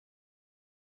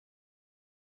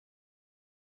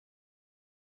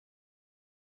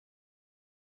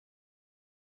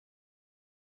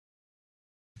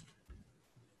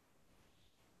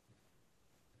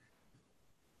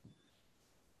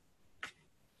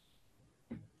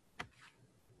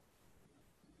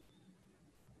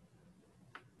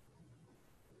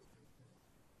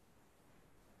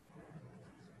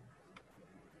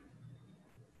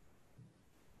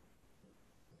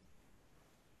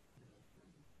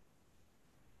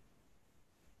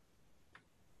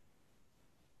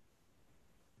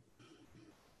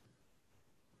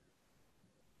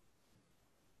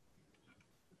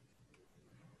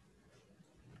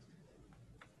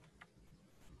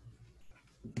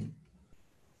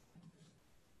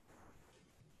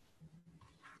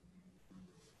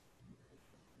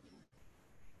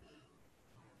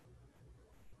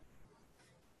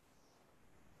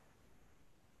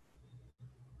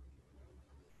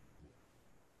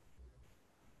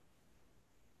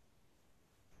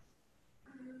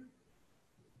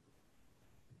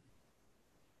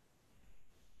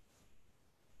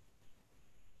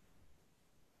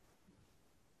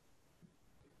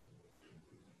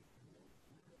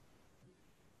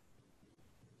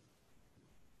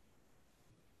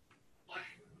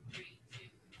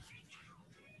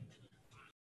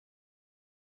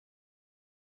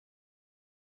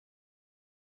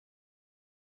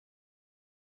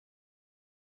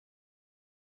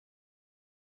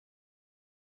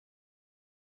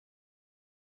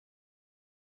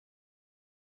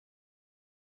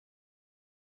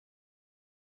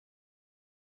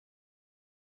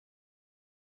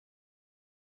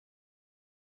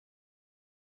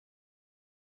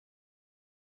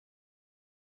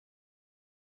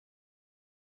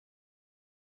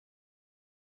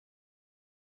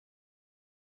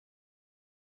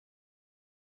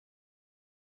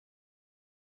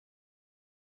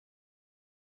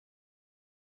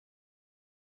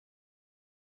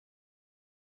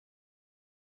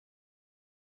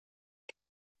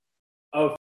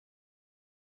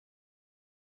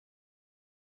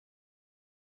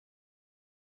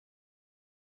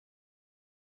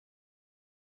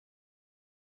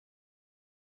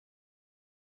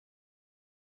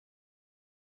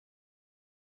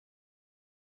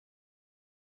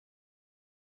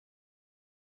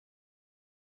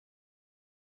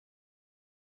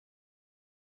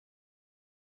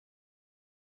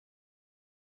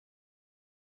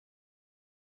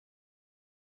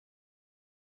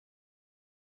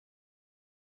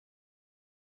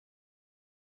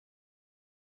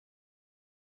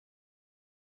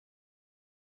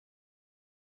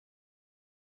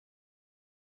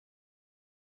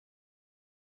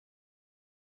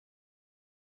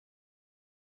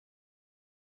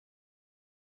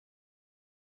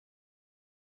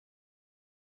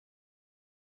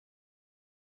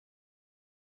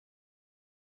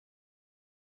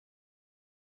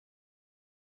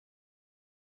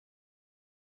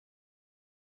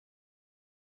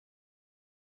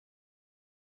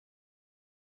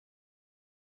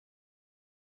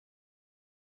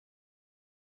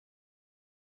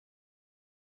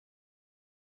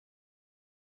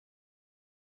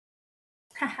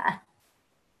Diana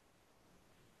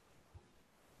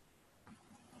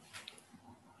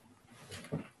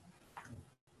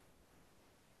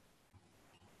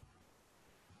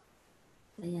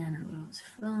Rose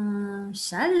from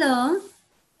Shalom.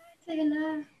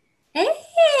 Tehila.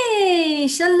 Hey,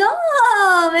 Shalom.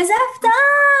 איזה הפתעה.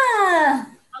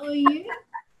 How are you?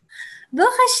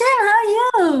 ברוך השם, how are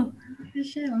you?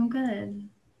 Hashem, I'm good.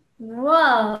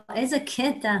 וואו, איזה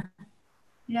קטע.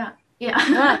 Yeah.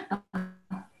 Wow.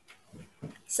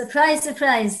 Surprise,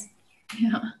 surprise.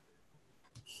 Yeah.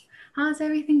 How's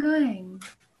everything going?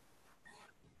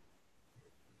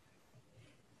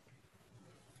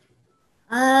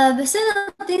 בסדר,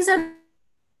 things are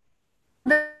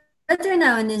better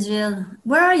now in Israel.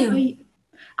 Where are you?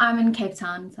 I'm in Cape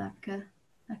Town, South Africa,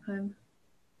 back home.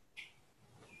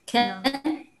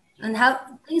 Okay. And how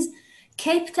things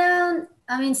Cape Town,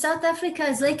 I mean South Africa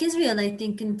is like Israel, I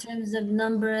think, in terms of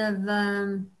number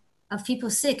of people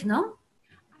sick, no?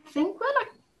 I think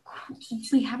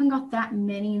we haven't got that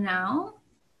many now,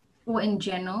 or in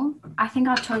general. I think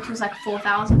our total is like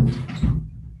 4,000.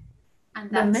 And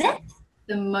that's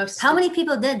the most. How many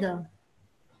people dead though?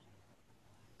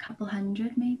 Couple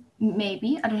hundred,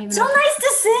 maybe. I don't even know. So nice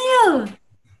to see you.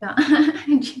 Yeah.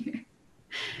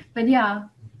 But yeah,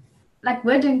 like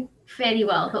we're doing fairly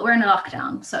well, but we're in a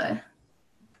lockdown, so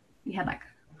we had like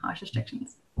harsh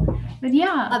restrictions. But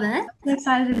yeah, I'm so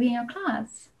excited to be in your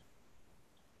class.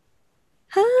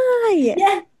 Hi.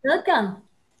 Yeah, welcome.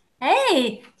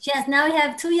 Hey, yes, now we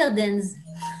have 2 Yardens.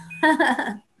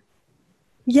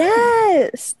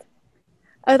 Yes.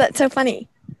 Oh, that's so funny.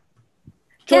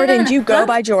 Jordan, do you go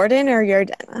by Jordan or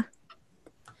Yardena?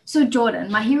 So Jordan,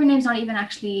 my Hebrew name's not even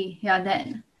actually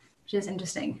Yarden, which is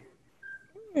interesting.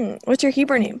 What's your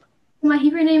Hebrew name? My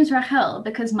Hebrew name's Rachel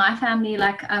because my family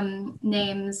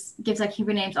gives like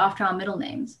Hebrew names after our middle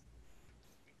names.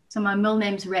 So my middle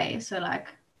name's Ray. So like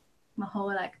my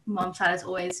whole like mom's side has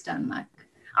always done like.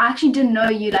 I actually didn't know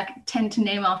you like tend to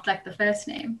name after like the first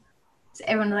name. So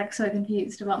everyone was like so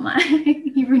confused about my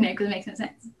Hebrew name because it makes no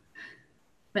sense.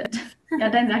 But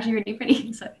Yarden's actually really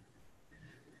pretty. So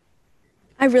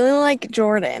I really like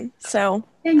Jordan. So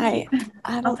Thank you.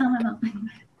 I'll tell my mom.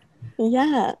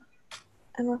 Yeah.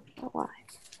 I don't know why.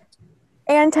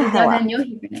 And Tehila. Yarden, your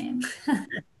Hebrew name.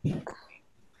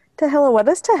 Tehila, what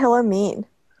does Tehila mean?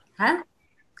 Huh?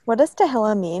 What does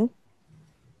Tehila mean?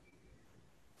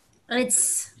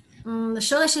 It's the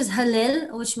Shoresh is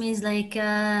Halil, which means like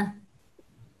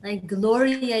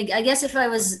glory. I guess if I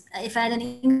had an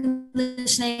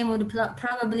English name, it would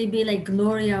probably be like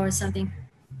Gloria or something.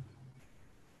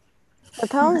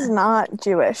 That sounds not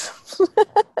Jewish.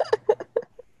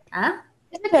 Huh?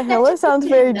 Tehila sounds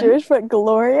very Jewish, but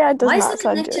Gloria does not sound Jewish.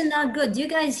 Why is the connection not good? Do you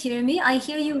guys hear me? I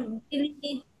hear you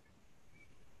really.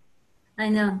 I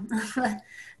know.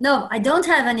 No, I don't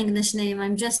have an English name.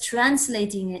 I'm just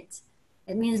translating it.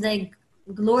 It means like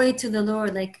glory to the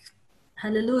Lord, like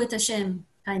Hallelujah Hashem,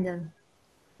 kind of.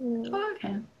 Oh,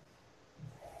 okay.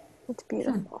 It's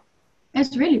beautiful.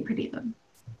 It's really pretty though.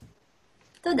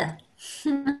 Toda.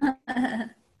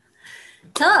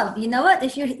 Tom, you know what?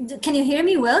 Can you hear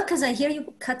me well? Because I hear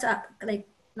you cut up, like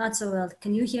not so well.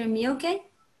 Can you hear me okay?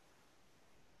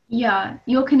 Yeah,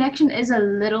 your connection is a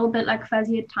little bit like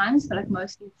fuzzy at times, but like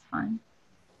mostly it's fine.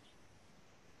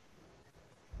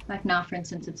 Like now, for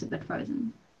instance, it's a bit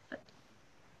frozen, but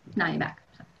now you're back.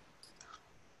 So.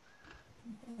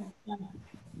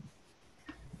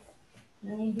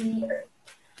 Maybe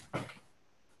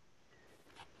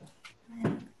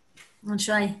I'll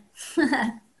try.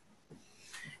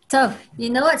 So, you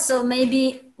know what? So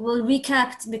maybe we'll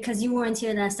recap because you weren't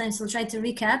here last time. So we'll try to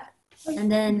recap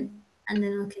and then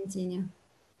we'll continue.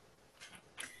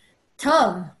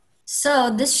 Tom, so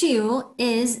this shiur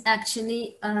is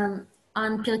actually on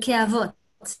Pirkei Avot.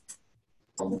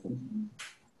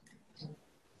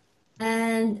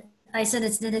 And I said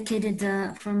it's dedicated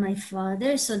for my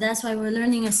father, so that's why we're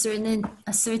learning a certain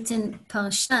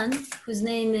parshan whose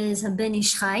name is Ben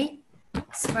Ish Chai,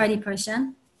 Sephardi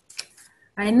parshan.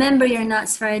 I remember you're not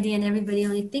Sephardi and everybody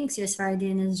only thinks you're Sephardi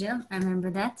in Israel. I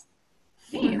remember that.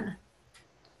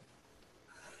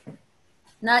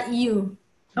 Not you,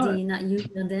 Dee, not you,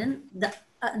 Jordan. The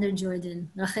other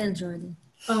Jordan, Rachel Jordan.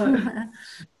 Oh.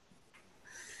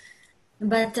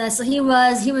 But so he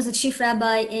was a chief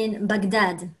rabbi in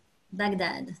Baghdad,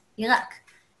 Iraq.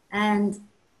 And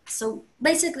so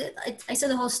basically, I said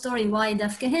the whole story, why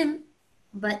dafka him,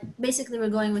 but basically we're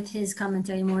going with his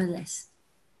commentary more or less.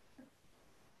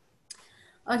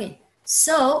 Okay,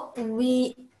 so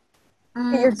we...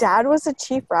 Your dad was a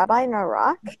chief rabbi in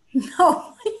Iraq?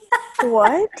 No.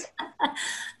 What?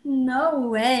 No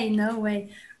way.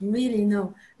 Really,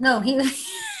 no. No, he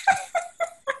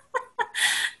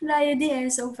No, you did.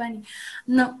 It's so funny.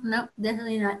 No,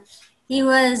 definitely not. He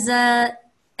was the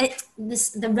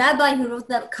rabbi who wrote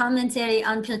that commentary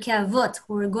on Pirkei Avot,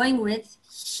 who we're going with.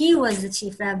 He was the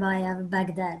chief rabbi of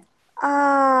Baghdad.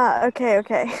 Ah, okay.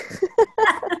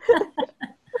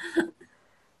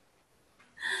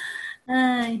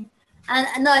 And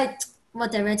no,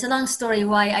 whatever. It's a long story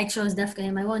why I chose Dafka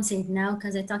him. I won't say it now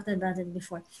because I talked about it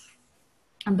before.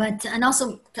 But and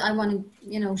also I want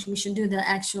to, we should do the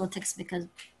actual text because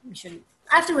we should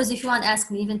afterwards. If you want,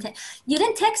 ask me. Even you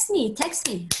didn't text me. Text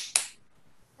me.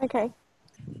 Okay.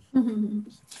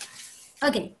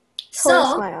 Okay.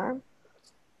 Twist my arm.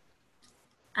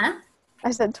 Huh?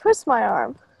 I said twist my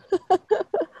arm.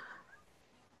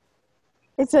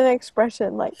 It's an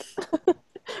expression, like.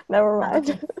 Never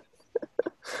mind.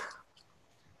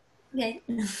 Okay.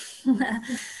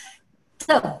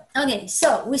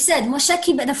 So we said Moshe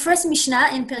Kibel, the first Mishnah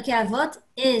in Pirkei Avot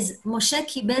is Moshe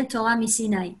Kibel Torah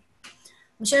Sinai.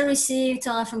 Moshe received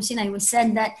Torah from Sinai. We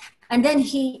said that, and then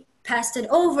he passed it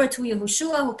over to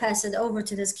Yehoshua, who passed it over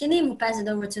to the Zkinim, who passed it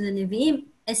over to the Nevi'im,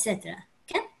 etc.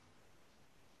 Okay?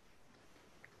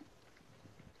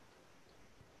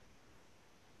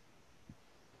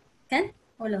 Okay?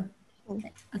 Or no?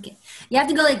 Okay. You have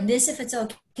to go like this if it's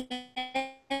okay.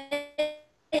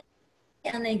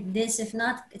 And like this, if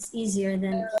not, it's easier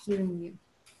than hearing you.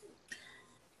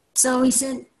 So he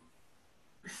said,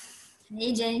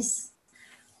 hey, Jace.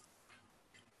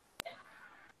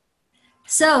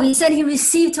 So he said he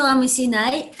received Torah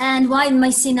Sinai, and why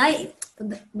Sinai?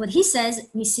 What he says,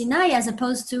 Sinai as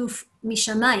opposed to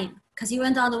Mishamayim, because he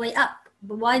went all the way up.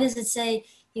 But why does it say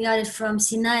he got it from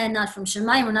Sinai and not from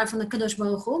Shamayim, or not from the Kadosh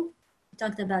Baruch Hu? We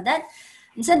talked about that.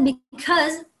 He said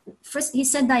because, first he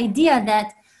said the idea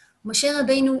that Moshe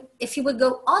Rabbeinu, if he would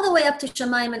go all the way up to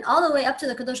Shamayim and all the way up to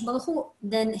the Kadosh Baruch Hu,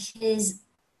 then his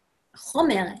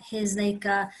chomer, his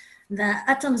the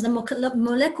atoms, the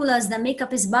molecules that make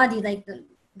up his body, like the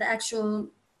actual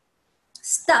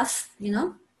stuff,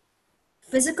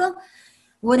 physical,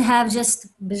 would have just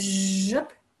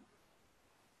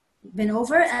been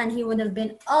over, and he would have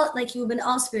been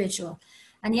all spiritual.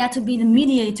 And he had to be the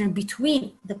mediator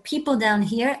between the people down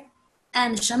here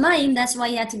and Shamayim. That's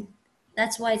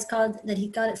why it's called that he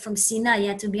got it from Sinai. He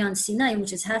had to be on Sinai,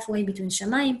 which is halfway between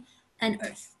Shamayim and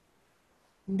earth.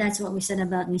 And that's what we said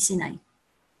about Sinai.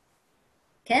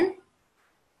 Ken?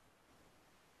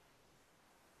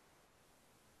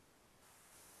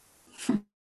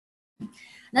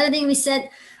 Another thing we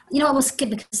said, we'll skip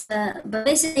because, but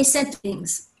basically they said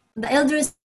things. The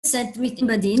elders said,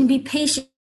 Badin, be patient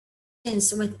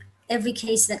with every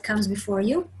case that comes before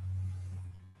you.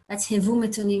 That's Hevu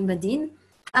Metunim Badin.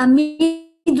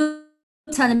 Amidu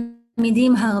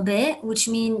Talmidim Harbe, which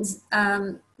means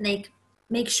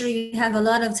make sure you have a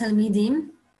lot of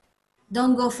Talmidim.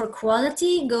 Don't go for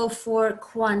quality, go for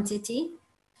quantity.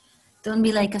 Don't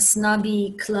be like a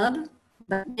snobby club,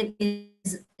 but it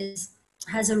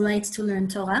has a right to learn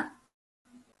Torah.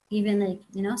 Even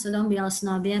so don't be all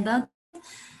snobby about it.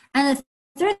 And the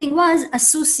third thing was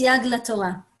Asu Siag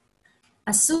LaTorah.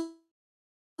 Asu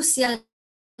Siag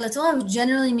LaTorah, which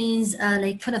generally means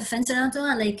put a fence around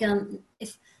Torah.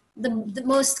 If the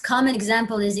most common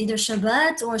example is either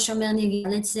Shabbat or Shomer Negi.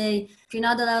 Let's say if you're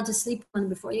not allowed to sleep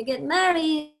before you get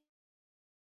married,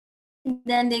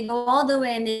 then they go all the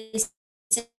way and they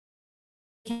say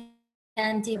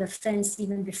can't take the fence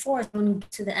even before going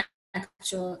to the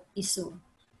actual Isur.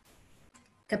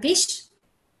 Capish?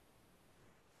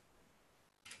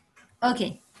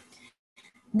 Okay.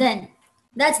 Then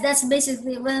that's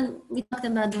basically when we talked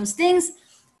about those things.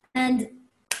 And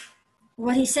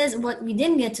what he says, what we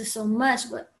didn't get to so much,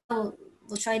 but we'll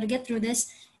try to get through this,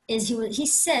 is he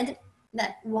said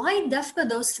that why dafka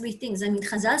those three things? I mean,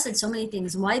 Chazal said so many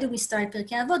things. Why do we start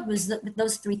Pirkei Avot with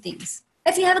those three things?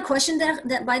 If you have a question there,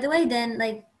 that by the way, then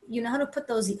you know how to put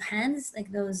those hands,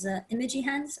 like those imagey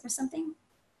hands or something?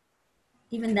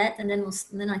 Even that, and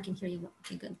then I can hear you.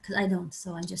 Okay, good, because I don't,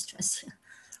 so I just trust you.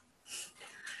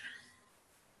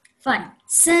 Fine.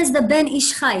 Says the Ben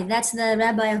Ish Chai, that's the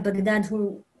rabbi of Baghdad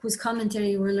whose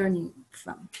commentary we're learning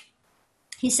from.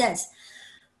 He says,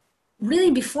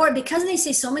 really because they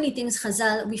say so many things,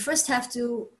 Chazal, we first have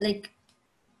to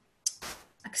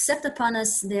accept upon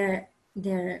us their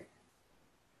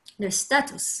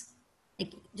status.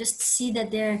 Just see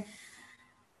that they're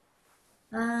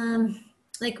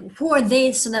who are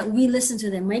they so that we listen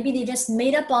to them? Maybe they just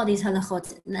made up all these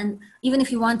halachot. And even if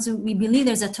we believe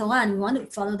there's a Torah and we want to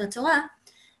follow the Torah,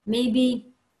 maybe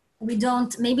we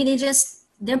don't, maybe they just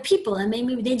they're people, and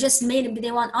maybe they just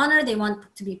they want honor, they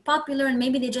want to be popular, and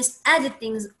maybe they just added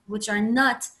things which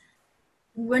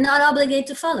we're not obligated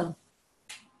to follow.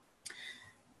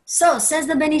 So says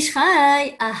the Ben Ish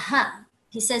Chai,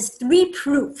 he says 3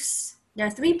 proofs. There are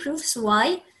 3 proofs.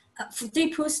 Why? 3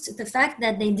 proofs to the fact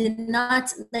that they did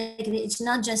not, like, it's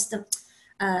not just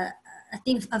a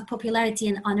thing of popularity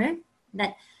and honor,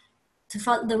 that to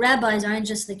follow, the rabbis aren't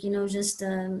just like, just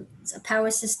it's a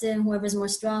power system, whoever's more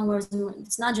strong,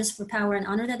 it's not just for power and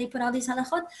honor that they put all these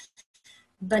halachot,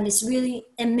 but it's really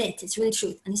emet, it's really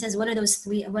truth. And he says, what are those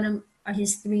 3, what are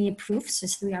his 3 proofs,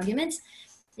 his 3 arguments?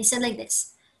 He said like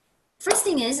this. First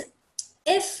thing is,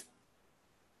 if,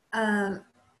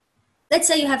 let's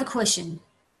say you have a question,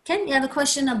 okay? You have a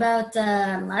question about,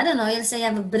 I don't know, let's say you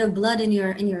have a bit of blood in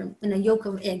a yolk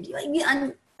of egg.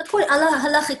 A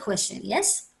halachic question,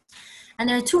 yes? And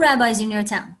there are 2 rabbis in your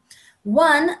town.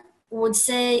 One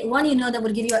that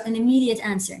would give you an immediate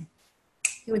answer.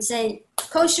 He would say,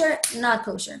 kosher, not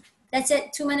kosher. That's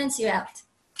it, 2 minutes, you're out.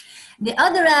 The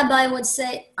other rabbi would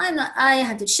say, I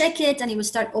had to check it, and he would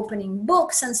start opening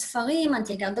books and sefarim and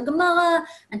take out the Gemara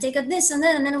and take out this and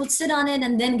then it would sit on it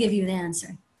and then give you the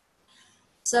answer.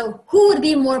 So who would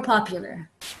be more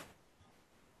popular?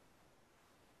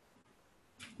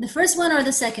 The first one or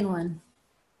the second one?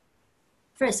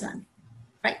 First one,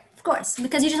 right? Of course,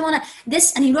 because you just want to,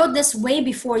 and he wrote this way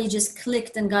before you just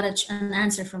clicked and got an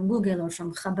answer from Google or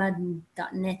from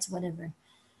Chabad.net, whatever.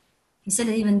 He said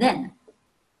it even then.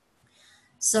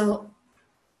 So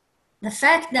the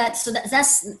fact that,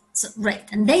 that's right.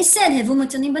 And they said, Hevu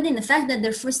mitunim badin, the fact that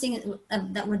their first thing,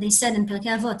 that what they said in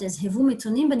Pirkei Avot is, Hevu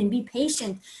mitunim badin, be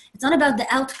patient. It's not about the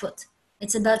output.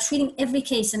 It's about treating every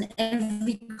case and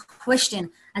every question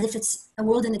as if it's a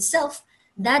world in itself.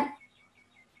 That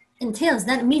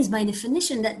means by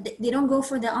definition that they don't go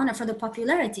for the honor, for the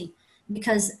popularity,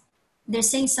 because they're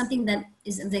saying something that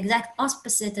is the exact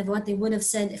opposite of what they would have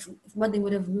said if what they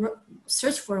would have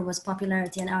searched for was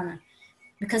popularity and honor.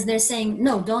 Because they're saying,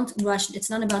 no, don't rush. It's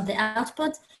not about the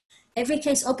output. Every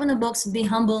case, open the books, be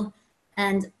humble,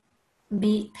 and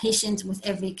be patient with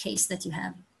every case that you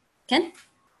have. Okay?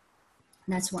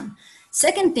 That's one.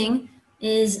 Second thing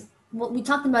is, what we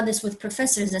talked about this with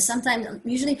professors, that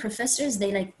usually professors,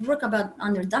 they like work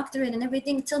on their doctorate and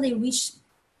everything until they reach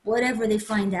whatever they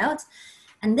find out.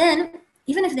 And then,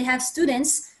 even if they have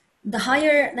students, the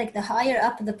higher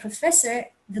up the professor,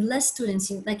 the less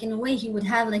students, like in a way, he would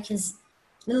have like his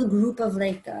little group of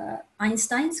like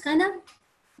Einsteins, kind of,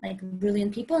 like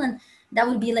brilliant people, and that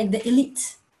would be like the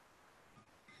elite.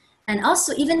 And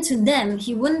also, even to them,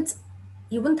 he wouldn't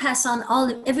pass on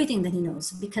everything that he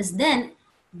knows, because then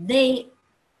they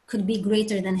could be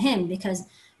greater than him, because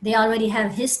they already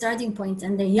have his starting point,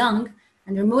 and they're young,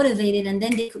 and they're motivated, and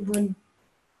then they would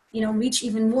reach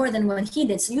even more than what he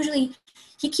did. So usually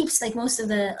he keeps like most of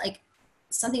the, like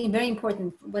something very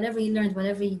important, whatever he learned,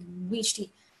 whatever he reached,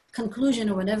 conclusion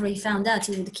or whatever he found out,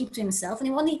 he would keep to himself. And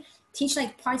he would only teach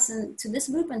like parts to this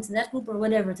group and to that group or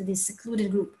whatever, to this secluded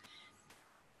group.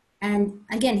 And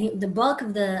again, the bulk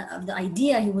of the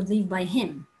idea he would leave by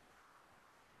him.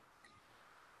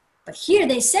 But here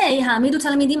they say, Ha'amidu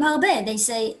talmidim harbe. They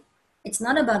say, it's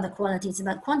not about the quality, it's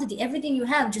about quantity. Everything you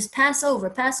have, just pass over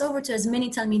to as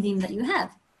many talmidim that you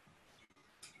have.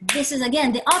 This is,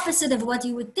 again, the opposite of what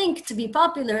you would think to be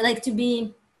popular, like to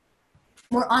be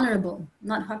more honorable.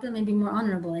 Not popular, maybe more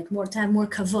honorable, like to have more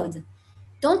kavod.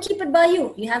 Don't keep it by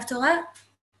you. You have Torah,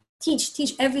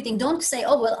 teach everything. Don't say,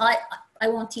 oh, well, I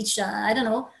won't teach, I don't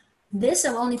know, this,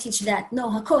 I will only teach that. No,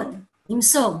 hakol,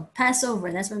 imsom, pass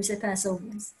over. That's why we say Passover.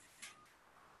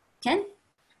 Okay?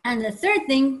 And the third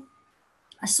thing,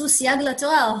 asu siyag la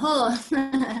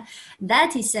Torah,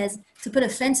 that he says, to put a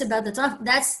fence about the Torah,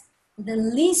 that's the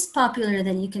least popular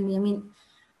that you can be. I mean,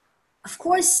 of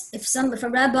course, if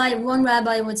one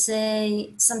rabbi would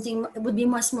say something, it would be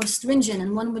much more stringent,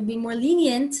 and one would be more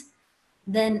lenient,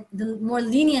 then the more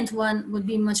lenient one would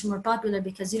be much more popular,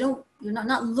 because you're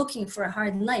not looking for a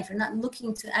hard life. You're not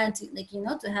looking to add to,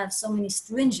 to have so many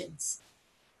stringents.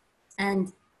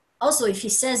 And also, if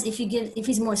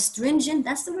he's more stringent,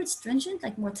 that's the word, stringent,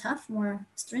 like more tough, more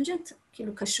stringent,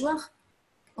 kilu kashuach.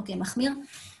 Okay, machmir.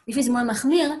 If he's more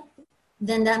machmir,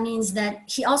 then that means that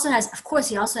he also has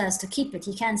to keep it.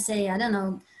 He can't say, I don't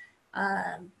know,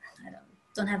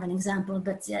 don't have an example,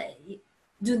 but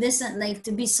do this and like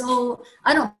to be so,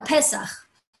 I don't know, Pesach.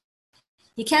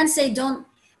 He can't say don't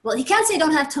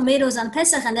have tomatoes on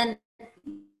Pesach, and then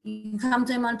you come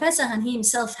to him on Pesach and he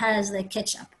himself has like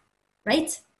ketchup,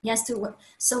 right? He has to,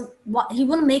 so what, he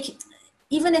wouldn't make it,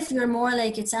 even if you're more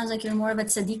like, it sounds like you're more of a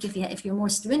tzaddik if you're more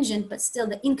stringent, but still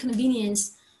the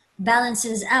inconvenience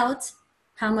balances out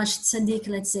how much tzaddik,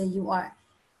 let's say, you are.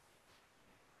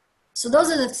 So those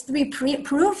are the three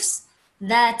proofs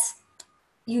that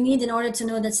you need in order to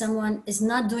know that someone is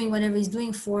not doing whatever he's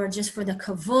doing just for the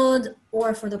kavod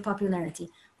or for the popularity.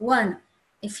 One,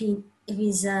 if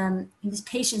he's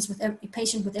patient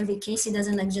with every case, he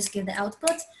doesn't just give the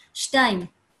output. Shtaim,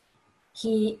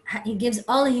 he gives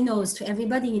all he knows to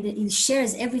everybody. He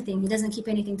shares everything. He doesn't keep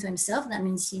anything to himself. That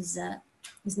means he's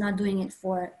not doing it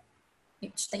for,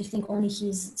 I think, only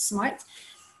he's smart.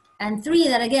 And three,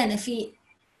 that again, if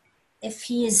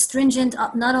he is stringent,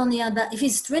 not only on that, if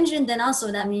he's stringent, then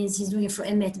also that means he's doing it for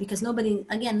emet, because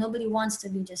nobody wants to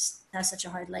be just have such a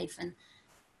hard life, and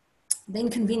the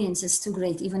inconvenience is too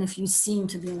great, even if you seem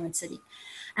to be more tzaddik.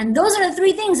 And those are the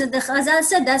three things that the Chazal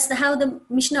said. That's how the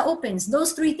Mishnah opens.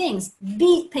 Those three things: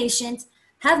 be patient,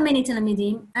 have many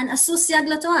talmidim, and asu siag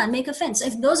laTorah, and make a fence. So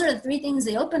if those are the three things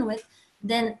they open with,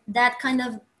 then that kind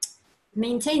of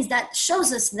maintains, that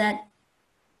shows us that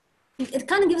it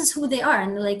kind of gives us who they are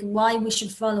and like why we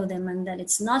should follow them, and that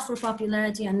it's not for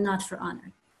popularity and not for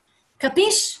honor.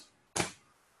 Capish?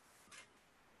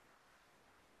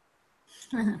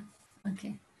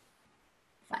 Okay,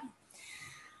 fine.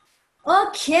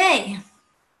 Okay.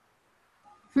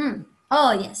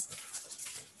 Oh yes.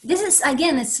 This is,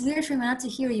 again, it's weird for me not to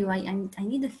hear you. I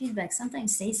need the feedback.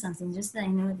 Sometimes say something just that I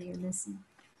know that you're listening.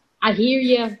 I hear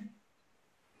you.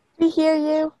 We hear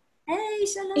you. Hey,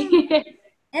 shalom.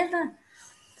 Eva.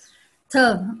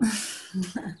 Tov.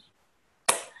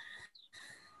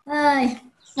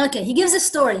 Okay, he gives a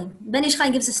story. Ben Ish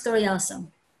Chai gives a story also.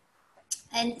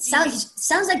 And it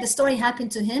sounds like the story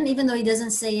happened to him, even though he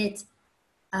doesn't say it.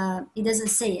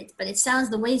 But it sounds,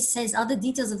 the way he says all the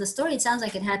details of the story, it sounds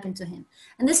like it happened to him.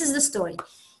 And this is the story.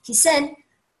 He said,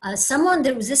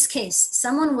 there was this case.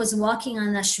 Someone was walking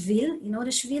on a shvil. You know what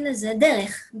a shvil is? A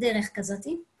derech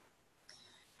kazati.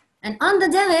 And on the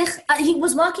derech, he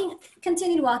was walking,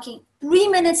 continued walking. 3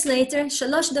 minutes later, 3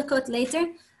 dakot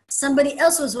later, somebody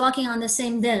else was walking on the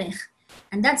same derech.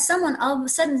 And that someone all of a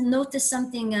sudden noticed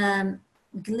something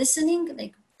glistening,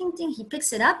 like ting ting. He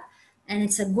picks it up, and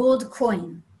it's a gold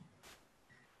coin.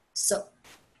 So,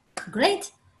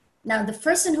 great. Now, the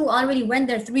person who already went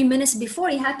there 3 minutes before,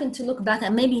 he happened to look back,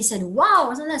 and maybe he said, wow,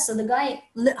 wasn't that? So the guy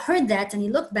heard that, and he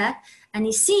looked back, and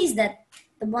he sees that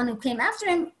the one who came after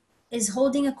him is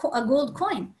holding a gold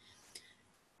coin.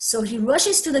 So he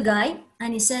rushes to the guy,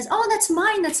 and he says, oh, that's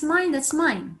mine, that's mine, that's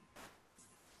mine.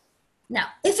 Now,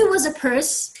 if it was a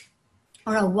purse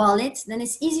or a wallet, then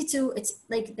it's easy to, it's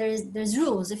like there's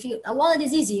rules. A wallet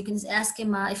is easy. You can ask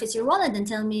him, if it's your wallet, then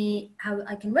tell me how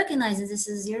I can recognize that this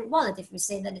is your wallet. If you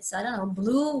say that it's, I don't know,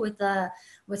 blue with a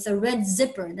red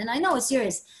zipper, then I know it's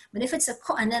yours. But if it's a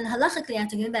coin, and then halachically I have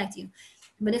to give it back to you.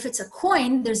 But if it's a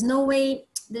coin, there's no way,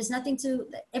 there's nothing to,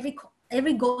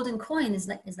 every golden coin is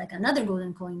like another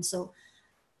golden coin. So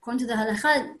according to the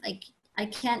halacha, like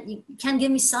you can't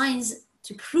give me signs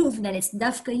to prove that it's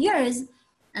dafka yours,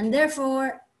 and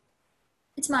therefore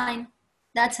it's mine.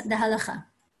 That's the halacha.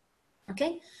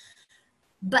 Okay?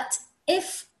 But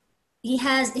if he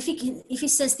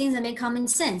says things that make common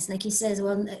sense, like he says,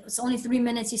 well, it's only 3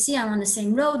 minutes, you see, I'm on the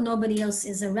same road, nobody else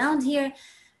is around here,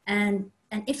 and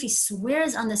if he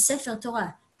swears on the Sefer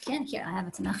Torah, here, I have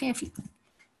a Tanakh here,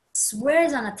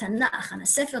 swears on a Tanakh, on a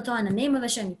Sefer Torah, in the name of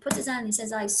Hashem, he puts his hand and he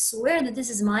says, I swear that this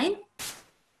is mine,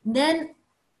 then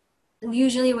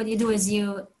usually what you do is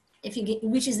if he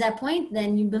reaches that point,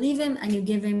 then you believe him and you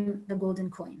give him the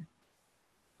golden coin.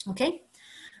 Okay?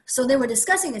 So they were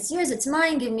discussing, it's yours, it's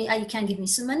mine, you can't give me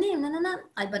sumanim, no,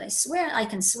 but I swear, I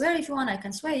can swear if you want, I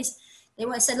can swear. They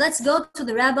said, let's go to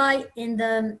the rabbi in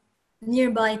the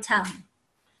nearby town.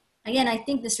 Again, I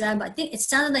think it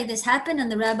sounded like this happened,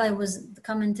 and the rabbi was the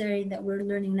commentary that we're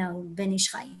learning now, Ben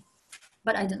Ish Chai.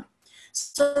 But I don't know.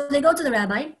 So they go to the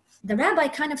rabbi. The rabbi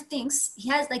kind of thinks,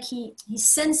 he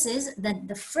senses that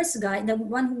the first guy, the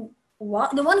one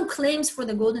who claims for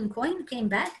the golden coin, came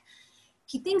back.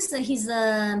 He thinks that he's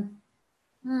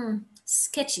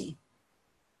sketchy.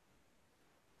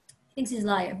 He thinks he's a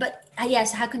liar. But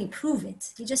yes, how can he prove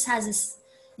it? He just has this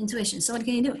intuition. So what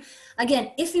can he do?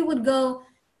 Again, if he would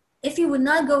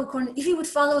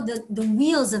follow the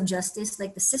wheels of justice,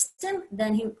 like the system,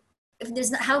 then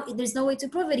there's no way to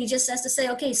prove it. He just has to say,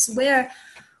 okay, swear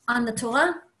on the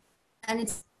Torah,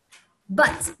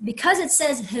 but because it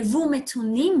says hevu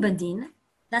metunim badin,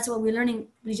 that's what we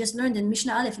just learned in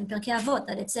Mishnah Aleph in Pirkei Avot,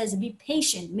 that it says be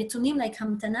patient. Metunim, like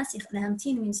hamtanas,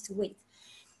 hamtin means to wait.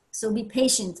 So be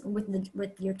patient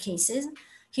with your cases.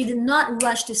 He did not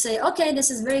rush to say, okay, this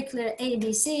is very clear, A,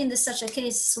 B, C, in this such a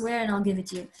case, swear and I'll give it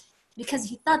to you. Because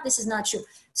he thought this is not true.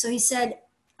 So he said,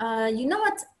 you know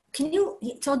what?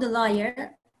 he told the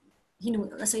liar,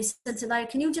 so he said to the liar,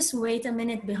 can you just wait a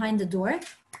minute behind the door?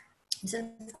 He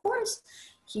said, of course.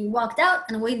 He walked out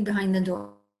and waited behind the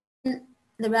door.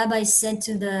 The rabbi said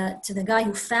to the guy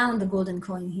who found the golden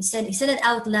coin, he said it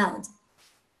out loud.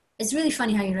 It's really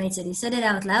funny how he writes it. He said it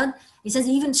out loud. He says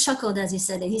he even chuckled as he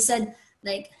said it. He said,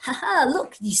 like, haha,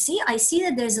 look, you see, I see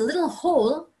that there's a little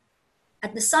hole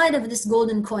at the side of this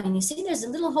golden coin. You see, there's a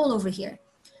little hole over here.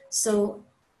 So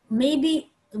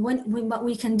maybe what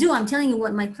we can do, I'm telling you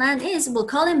what my plan is, we'll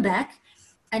call him back.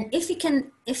 And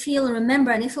if he'll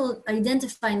remember and if he'll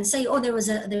identify and say, oh, there was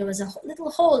a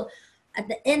little hole at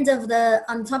the end of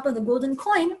on top of the golden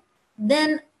coin,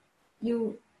 then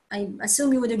I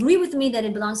assume you would agree with me that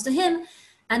it belongs to him,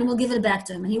 and we'll give it back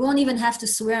to him. And he won't even have to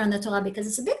swear on the Torah, because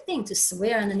it's a big thing to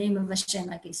swear in the name of Hashem.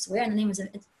 Like, you swear in the name of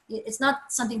it's not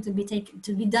something to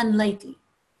be done lightly.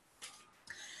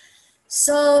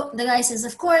 So the guy says,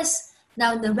 of course.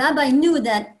 Now the rabbi knew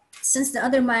that since the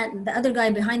other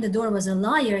guy behind the door was a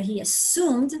liar, he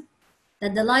assumed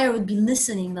that the liar would be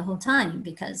listening the whole time,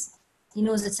 because he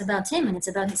knows it's about him and it's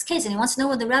about his case, and he wants to know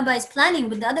what the rabbi is planning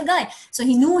with the other guy. So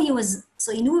he knew he was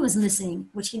listening,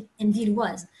 which he indeed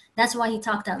was. That's why he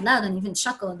talked out loud and even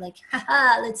chuckled, like,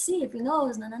 haha, let's see if he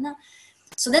knows, no.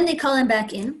 So then they call him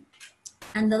back in,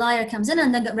 and the liar comes in,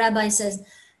 and the rabbi says,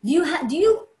 we don't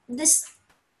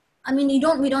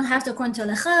have to according to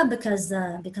halacha,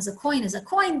 because a coin is a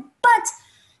coin, but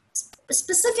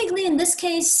specifically in this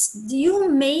case, do you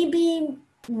maybe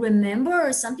remember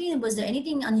or something? Was there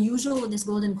anything unusual with this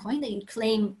golden coin that you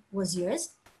claim was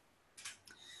yours?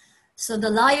 So the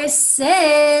liar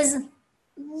says,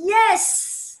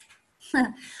 yes,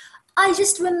 I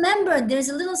just remembered there's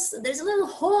a little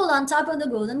hole on top of the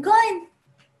golden coin.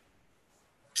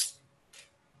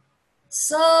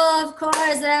 So of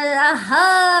course,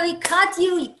 we caught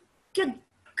you,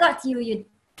 you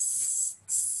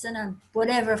son of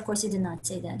whatever. Of course he did not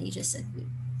say that, he just said we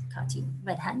caught you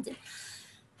red-handed.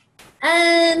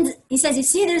 And he says, you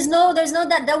see, there's no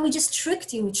that we just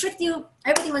tricked you.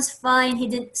 Everything was fine. He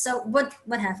did. So what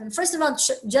happened? First of all,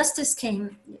 justice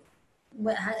came.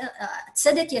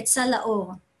 Tzedek yatsa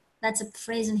la'or. That's a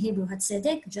phrase in Hebrew.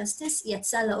 Tzedek, justice,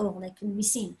 yatsa la'or, like can be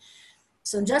seen.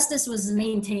 So justice was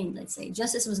maintained, let's say.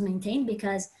 Justice was maintained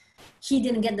because he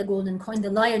didn't get the golden coin. The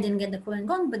liar didn't get the golden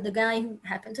coin, but the guy who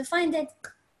happened to find it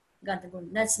got the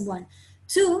golden. That's one.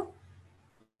 Two,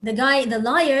 the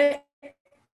liar,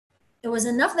 it was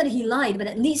enough that he lied, but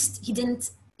at least he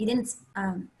didn't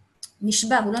nishba,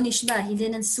 he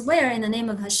didn't swear in the name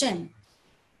of Hashem.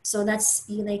 So that's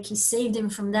he saved him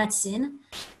from that sin,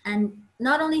 and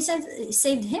not only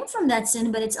saved him from that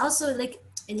sin, but it's also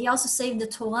he also saved the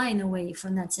Torah in a way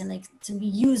from that sin, to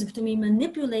be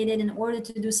manipulated in order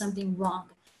to do something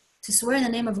wrong. To swear in the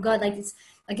name of God, it's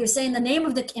like you're saying, in the name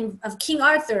of King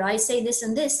Arthur, I say this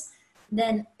and this.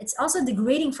 Then it's also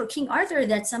degrading for King Arthur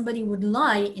that somebody would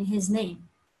lie in his name.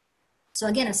 So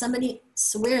again, if somebody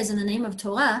swears in the name of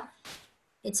Torah,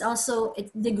 it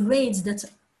degrades the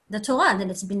Torah, that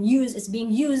it's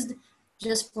being used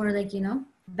just for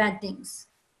bad things.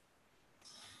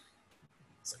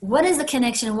 So what is the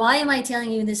connection? Why am I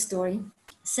telling you this story?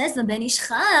 Says the Ben Ish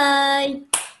Chai.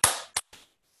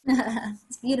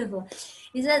 It's beautiful.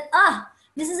 He said,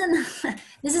 this is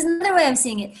another way of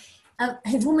seeing it.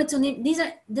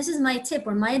 This is my tip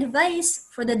or my advice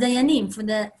for the dayanim, for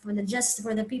the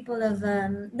people of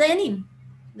dayanim,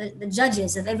 the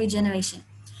judges of every generation.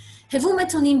 Hevu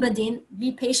metonim badin,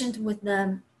 be patient with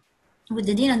the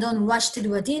din and don't rush to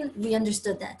do a din. We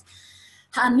understood that.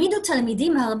 Ha'amidu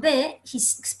talmidim harbe, he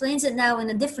explains it now in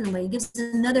a different way. He gives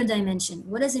another dimension.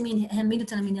 What does it mean? Ha'amidu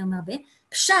talmidim harbe.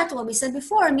 Pshat, what we said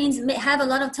before, means have a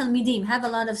lot of talmidim, have a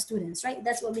lot of students, right?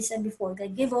 That's what we said before.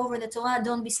 Give over the Torah,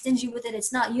 don't be stingy with it.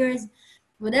 It's not yours.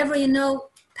 Whatever you know,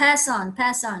 pass on.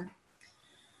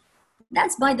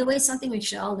 That's, by the way, something we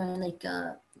should all learn.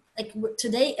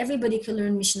 Today, everybody can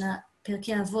learn Mishnah,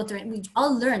 Pirkei Avot. Right? We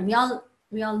all learn. We all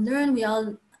learn.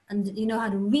 And you know how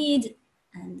to read,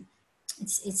 and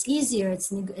it's easier.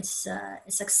 It's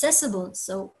accessible.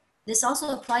 So this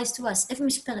also applies to us. If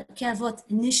Pirkei Avot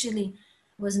initially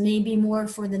was maybe more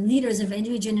for the leaders of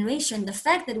every generation, the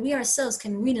fact that we ourselves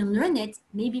can read and learn it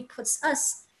maybe puts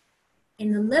us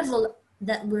in the level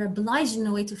that we're obliged in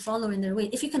a way to follow in their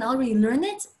way. If you can already learn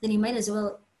it, then you might as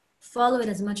well follow it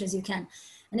as much as you can.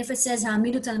 And if it says,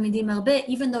 Ha'amidu talmidim harbe,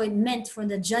 even though it meant for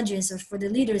the judges or for the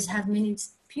leaders have many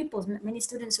pupils, many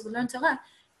students who would learn Torah,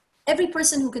 every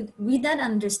person who could read that and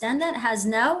understand that has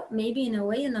now maybe in a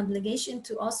way an obligation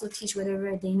to also teach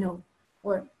whatever they know.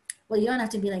 Or, well, you don't have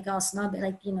to be all snob,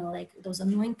 like those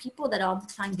annoying people that all the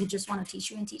time they just want to teach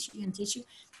you and teach you and teach you.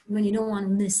 when you don't want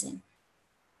to listen.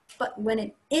 But when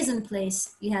it is in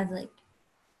place, you have to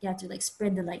like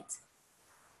spread the light.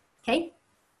 Okay?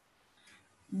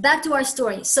 Back to our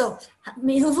story. So,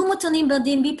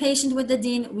 be patient with the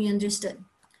din, we understood.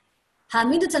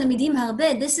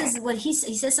 This is what he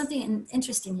says something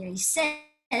interesting here. He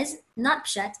says, not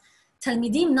pshat,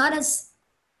 talmidim, not as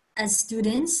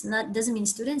students, not doesn't mean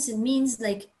students, it means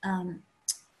like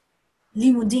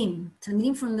limudim.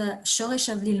 Talmidim from the shoresh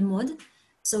of lilmod.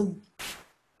 So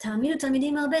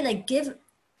talmidim harbe, like give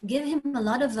him a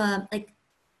lot of how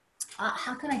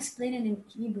can I explain it in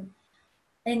Hebrew?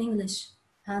 In English.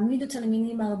 העמידו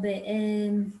תלמידים הרבה.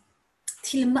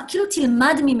 כאילו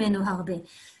תלמד ממנו הרבה.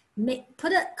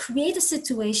 Create a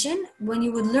situation when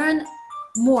you would learn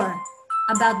more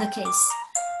about the case.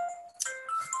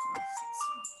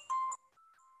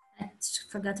 I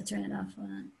forgot to turn it off.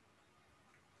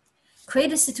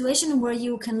 Create a situation where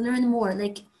you can learn more.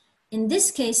 Like in this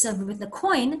case with the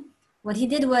coin, what he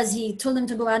did was he told him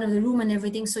to go out of the room and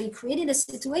everything. So he created a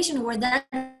situation where that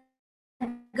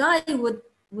guy would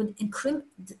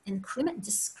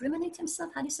discriminate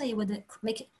himself. How do you say? He would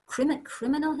make it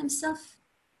criminal himself.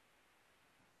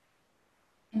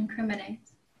 Incriminate.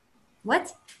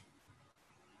 What?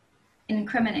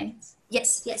 Incriminate.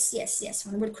 Yes.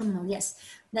 From the word criminal, yes.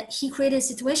 That he created a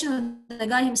situation where the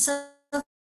guy himself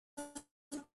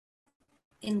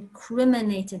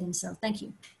incriminated himself. Thank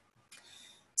you.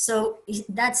 So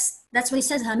that's what he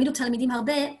says. Hamidu talmidim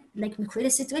harbe, like create a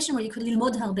situation where you could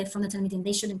lilmod harbe from the talmidim.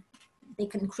 They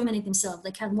could incriminate themselves,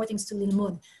 like have more things to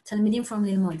lilmod. Talmidim from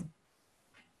lilmod.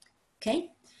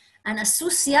 Okay? And asu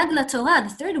siyag la Torah, the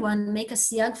third one, make a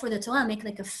siyag for the Torah, make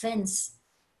like a fence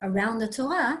around the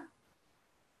Torah.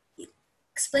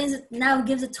 Explains it now,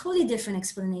 gives a totally different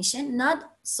explanation,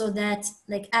 not so that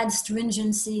like add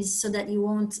stringencies so that you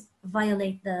won't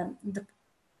violate the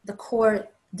core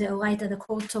deoraita, the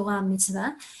core Torah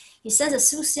mitzvah. He says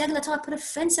asu siyag la Torah, put a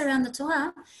fence around the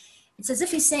Torah. It's as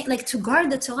if he's saying like to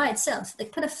guard the Torah itself,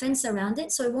 like put a fence around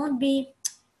it so it won't be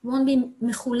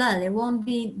mechulal, it won't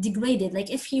be degraded. Like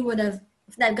if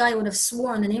that guy would have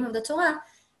sworn the name of the Torah,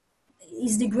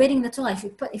 he's degrading the Torah.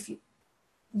 If you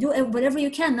do whatever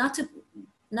you can not to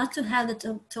have the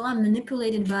Torah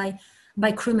manipulated by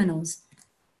criminals,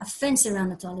 a fence around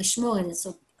the Torah, lishmor it.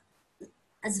 So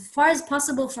as far as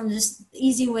possible from just the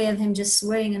easy way of him just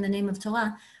swearing in the name of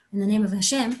Torah, in the name of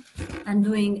Hashem, and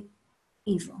doing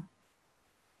evil.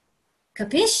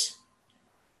 Capish?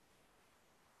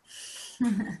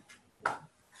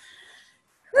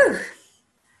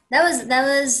 That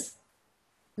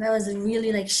was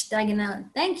really like staggering out.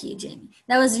 Thank you, Jamie.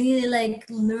 That was really like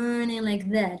learning like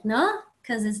that, no?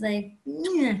 Because it's like,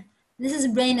 this is a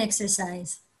brain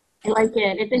exercise. I like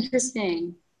it. It's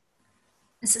interesting.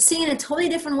 It's seeing it a totally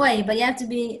different way, but you have to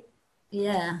be,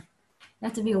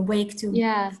 awake to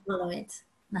follow it.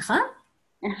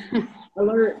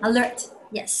 Alert.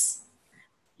 Yes.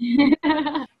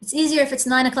 It's easier if it's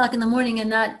 9 o'clock in the morning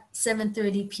and not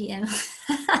 7:30 p.m.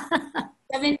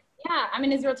 I'm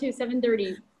in Israel too,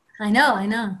 7:30. I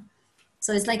know.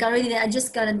 So it's like already, I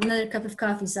just got another cup of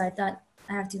coffee, so I thought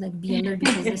I have to like be alert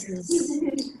because this is...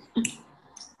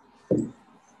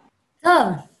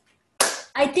 So,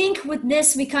 I think with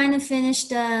this, we kind of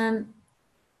finished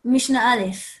Mishnah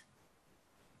Aleph.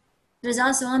 There's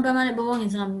also one Bamane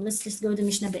Bavon. Let's just go to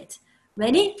Mishnah Bet.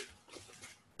 Ready?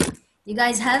 You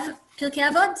guys have Pirkei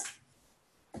Avot?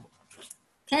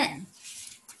 Can.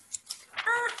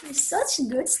 You're such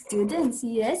good students.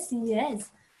 Yes.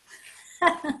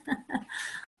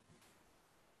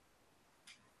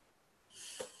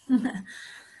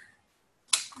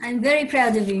 I'm very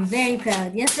proud of you. Very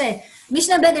proud. Yes, sir.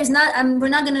 Mishnah Bet, there's not. We're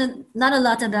not a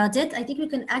lot about it. I think we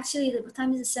can actually. What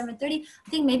time is it? 7:30. I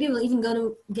think maybe we'll even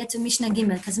get to Mishnah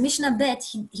Gimel because Mishnah Bet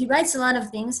he writes a lot of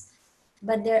things,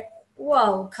 but they're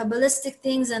Kabbalistic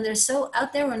things, and they're so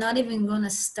out there. We're not even going to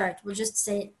start. We'll just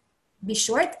say, be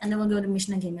short, and then we'll go to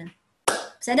Mishnah Gimel.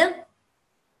 Settle?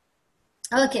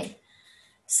 Okay.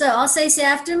 So I'll say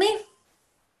after me.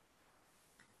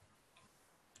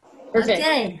 Perfect.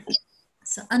 Okay.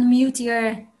 So unmute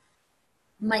your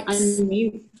mics.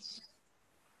 Unmute.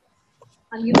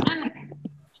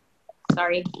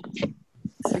 Sorry.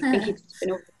 Thank you.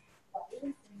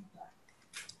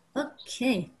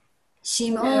 Okay.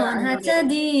 Shimon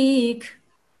HaTzadik.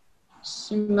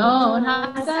 Shimon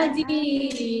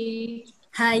HaTzadik.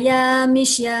 היה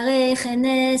משיירי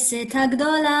כנסת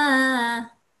הגדולה.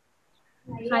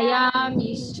 היה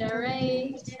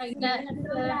משיירי כנסת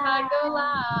הגדולה.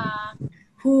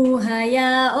 הוא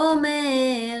היה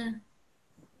אומר.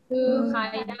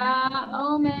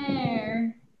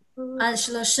 על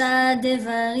שלושה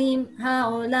דברים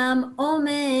העולם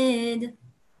עומד.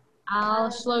 Al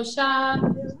Shlosha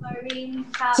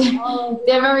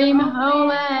Devarim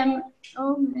Holem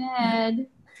Omed.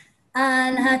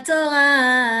 על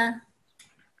התורה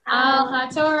Al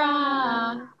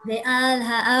HaTorah ועל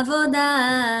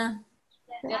העבודה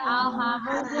Al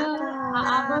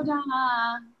Ha'avodah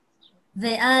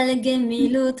ועל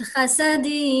גמילות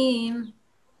חסדים.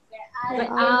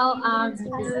 Al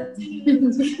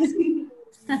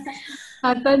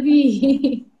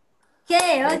Hatadi.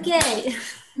 Okay.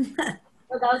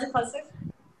 Oh, that was a pasuk?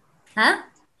 Huh?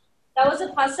 That was a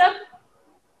pasuk?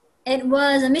 It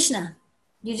was a Mishnah.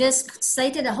 You just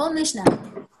cited a whole Mishnah.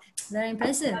 Very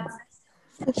impressive.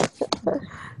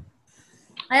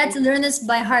 I had to learn this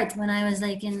by heart when I was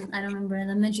like in, I don't remember,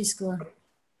 elementary school.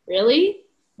 Really?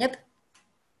 Yep.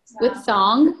 With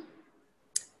song?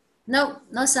 No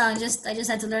song. I just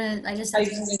had to learn it. I just Oh, had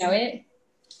you to. just know it?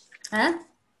 Huh?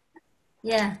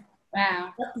 Yeah.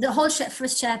 Wow. The whole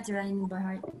first chapter I knew by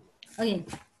heart. Okay.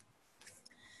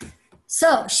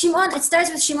 So Shimon, it starts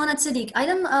with Shimon HaTzadik.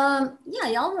 Yeah,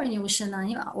 y'all were in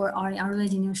Yerushalayim or are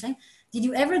already in Yerushalayim. Did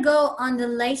you ever go on the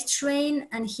light train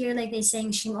and hear like they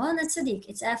saying Shimon HaTzadik?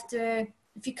 It's after,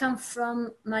 if you come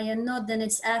from Mayanot, then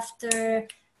it's after,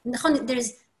 there's,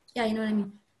 yeah, you know what I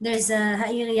mean? There's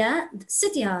Ha'iriya,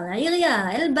 City Hall,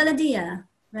 Ha'iriya, El Baladia,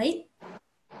 right?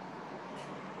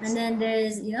 And then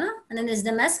there's, and then there's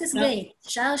Damascus Gate,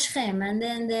 Sha'ar Shechem, and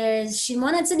then there's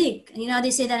Shimon HaTzadik. And you know how they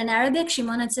say that in Arabic,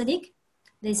 Shimon HaTzadik?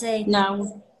 They say,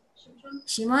 No.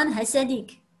 Shimon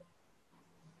HaTzadik.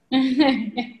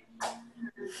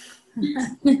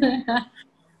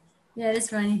 Yeah, it's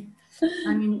funny.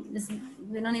 I mean,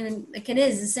 we don't even, like it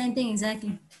is the same thing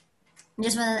exactly.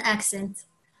 Just with an accent.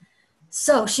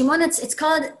 So Shimon, it's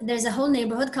called, there's a whole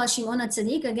neighborhood called Shimon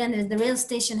HaTzadik. Again, the rail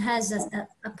station has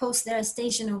a post there, a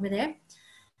station over there.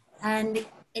 And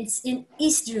it's in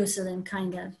East Jerusalem,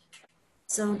 kind of.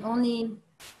 So only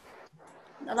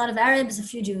a lot of Arabs, a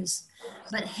few Jews.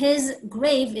 But his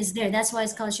grave is there. That's why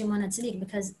it's called Shimon HaTzadik,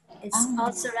 because it's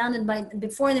all surrounded by,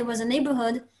 before there was a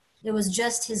neighborhood, it was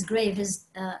just his grave, his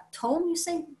tomb, you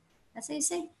say? That's how you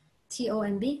say?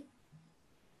 T-O-M-B.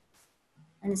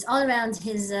 And it's all around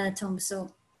his tomb.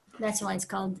 So that's why it's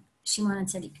called Shimon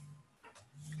HaTzadik.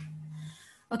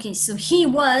 Okay, so he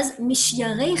was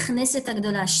Mishyarei Knesset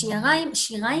HaGdolah.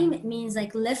 Shiraim means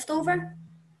like leftover.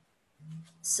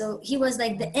 So he was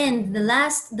like the end, the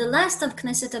last of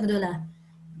Knesset HaGdolah.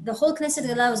 The whole Knesset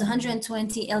HaGdolah was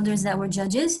 120 elders that were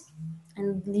judges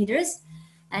and leaders.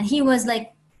 And he was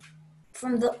like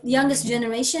from the youngest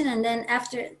generation. And then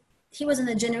after, he was in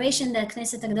the generation that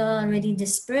Knesset HaGdolah already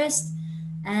dispersed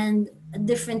and a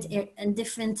different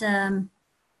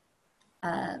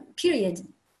period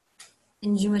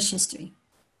in Jewish history.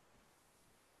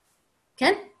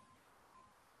 Okay?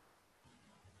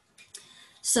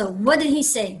 So what did he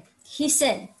say? He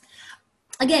said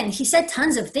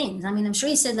tons of things. I mean, I'm sure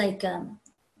he said like, I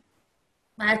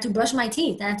have to brush my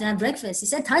teeth, I have to have breakfast. He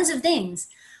said tons of things.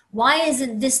 Why is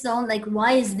it this though? Like,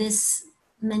 why is this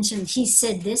mentioned? He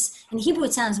said this. In Hebrew,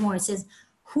 it sounds more. It says,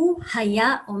 Hu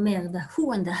haya omer. The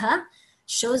hu and the ha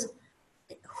shows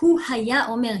Hu haya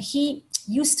omer. He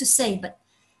used to say, but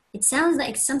it sounds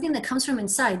like something that comes from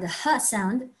inside. The ha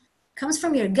sound comes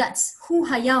from your guts. Hu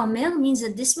haya omer means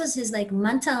that this was his like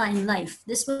mantra in life.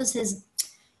 This was his,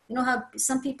 you know how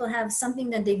some people have something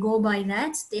that they go by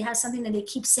that. They have something that they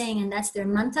keep saying and that's their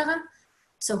mantra.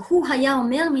 So hu haya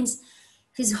omer means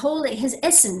his whole, his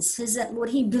essence, his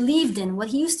what he believed in, what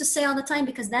he used to say all the time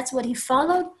because that's what he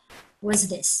followed was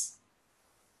this.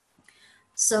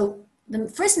 So the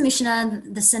first Mishnah,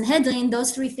 the Sanhedrin,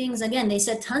 those three things, again, they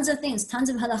said tons of things, tons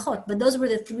of halachot, but those were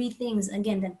the three things,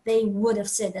 again, that they would have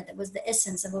said, that was the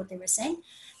essence of what they were saying.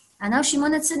 And now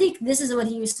Shimon HaTzadik, this is what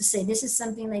he used to say. This is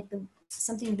something like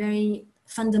something very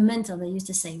fundamental they used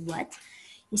to say. What?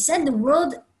 He said the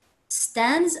world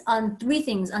stands on three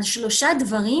things, on shlosha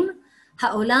dvarim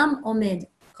ha'olam omed.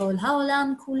 Kol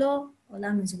ha'olam kulo,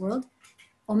 olam is world,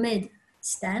 omed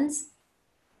stands,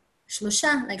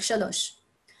 shlosha, like shalosh.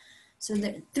 So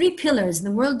there are three pillars.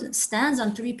 The world stands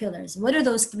on three pillars. What are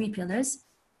those three pillars?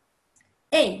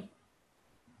 A,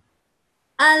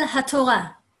 al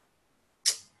haTorah.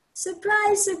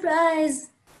 Surprise, surprise.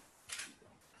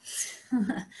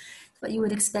 What you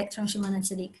would expect from Shimon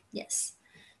HaTzadik. Yes.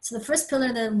 So the first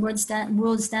pillar the world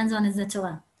stands on is the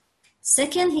Torah.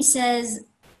 Second, he says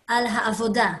al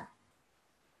ha'avodah.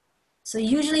 So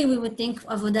usually we would think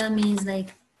avodah means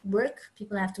like work.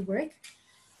 People have to work.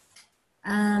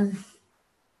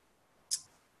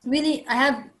 Really, I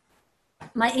have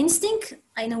my instinct,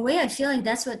 in a way, I feel like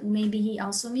that's what maybe he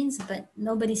also means, but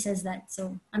nobody says that.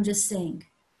 So I'm just saying.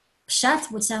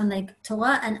 Pshat would sound like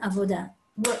Torah and Avodah.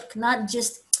 Work, not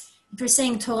just, if you're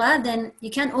saying Torah, then you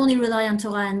can't only rely on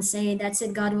Torah and say, that's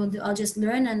it, God will do, I'll just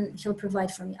learn and he'll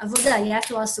provide for me. Avodah, you have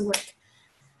to also work.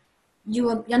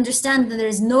 You understand that there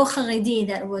is no Haredi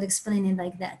that would explain it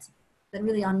like that. But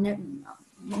really,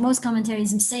 most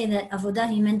commentaries say that Avodah,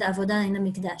 he meant Avodah in the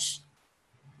Mikdash.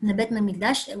 In the Bet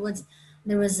Mikdash, it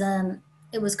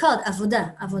was called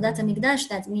Avodah, Avodat HaMikdash.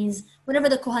 That means whatever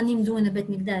the Kohanim do in the Bet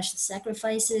Mikdash, the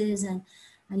sacrifices, and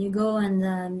you go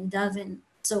and daven.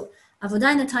 So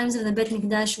Avodah in the times of the Bet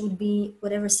Mikdash would be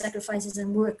whatever sacrifices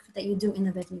and work that you do in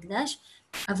the Bet Mikdash.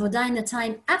 Avodah in the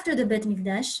time after the Bet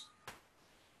Mikdash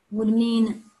would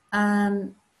mean,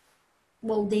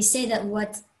 they say that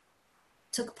what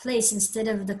took place instead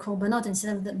of the Korbanot,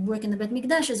 instead of the work in the Bet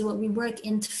Mikdash, is what we work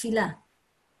in Tefillah,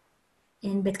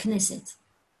 in Bet Knesset.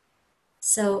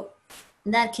 So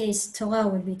in that case, Torah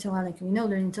would be Torah, like we know,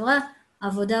 learning Torah.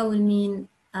 Avodah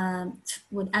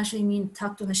would actually mean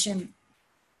talk to Hashem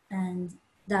and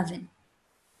daven.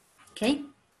 Okay.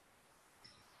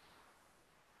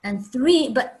 And 3,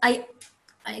 but I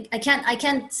can't.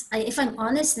 If I'm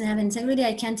honest and have integrity,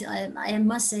 I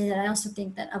must say that I also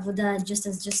think that Avodah, just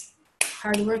as just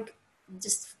hard work,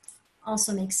 just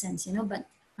also makes sense,. But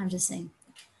I'm just saying.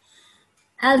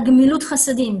 Al Gemilut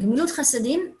Chasadim. Gemilut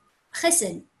Chasadim.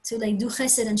 Chesed, to do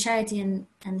chesed and charity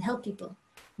and help people,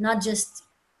 not just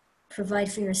provide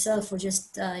for yourself or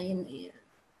just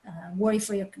worry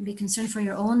be concerned for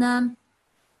your own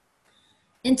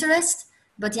interest,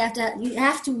 but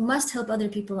you must help other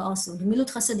people also. Gemilut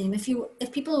chasadim.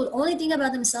 If people would only think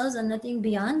about themselves and nothing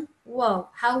beyond,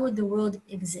 how would the world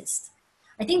exist?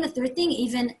 I think the third thing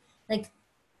even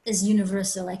is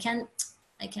universal. I can't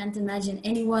imagine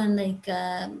anyone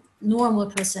normal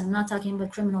person, I'm not talking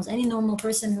about criminals, any normal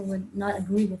person who would not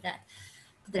agree with that.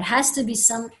 But there has to be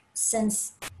some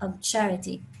sense of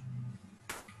charity,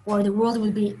 or the world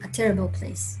will be a terrible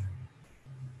place.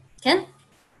 Ken?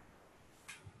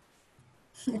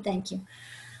 Thank you.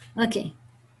 Okay.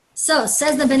 So,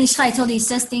 says the Ben Ish Chai, I told you, he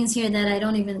says things here that I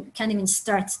can't even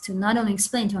start to not only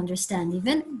explain, to understand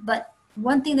even. But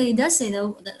one thing that he does say,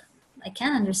 though, that I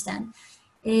can understand,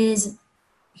 is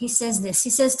he says this. He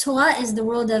says Torah is the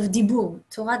world of dibur.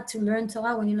 Torah, to learn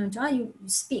Torah, when you learn Torah, you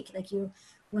speak.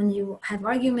 When you have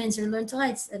arguments or learn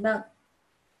Torah,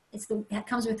 it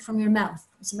comes from your mouth.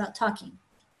 It's about talking.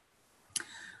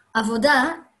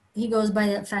 Avodah, he goes by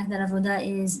the fact that Avodah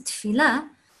is tefillah.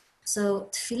 So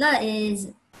tefillah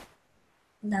is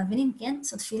davening again.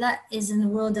 So tefillah is in the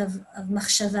world of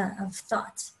machshava, of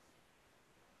thought,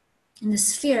 in the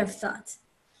sphere of thought.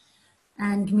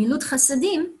 And gemilut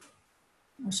chasadim,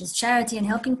 which is charity and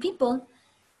helping people,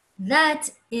 that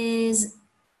is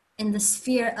in the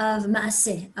sphere of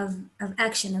ma'aseh, of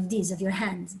action, of deeds, of your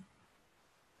hands.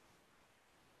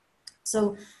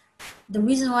 So the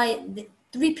reason why the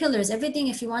 3 pillars, everything,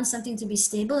 if you want something to be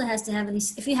stable, it has to have at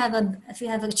least, if you have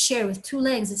a chair with 2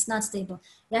 legs, it's not stable.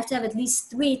 You have to have at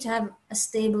least 3 to have a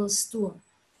stable stool.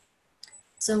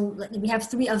 So we have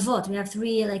 3 avot. We have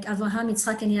 3 Avraham,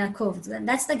 Yitzchak, and Yaakov.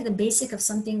 That's the basic of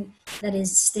something that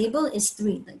is stable is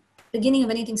 3. The beginning of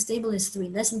anything stable is 3.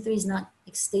 Less than 3 is not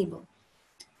stable.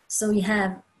 So you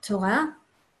have Torah,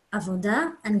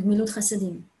 Avodah, and Gemilut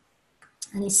Chasadim.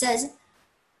 And he says,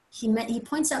 he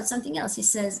points out something else. He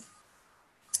says,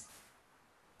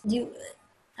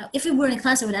 if we were in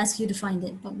class, I would ask you to find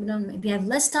it. But we have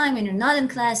less time and you're not in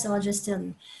class, so I'll just tell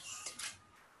you.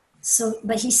 So,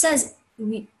 but he says,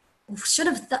 we should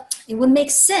have thought, it would make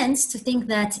sense to think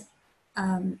that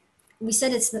we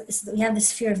said we have the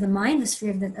sphere of the mind, the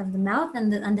sphere of the mouth,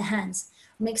 and the hands.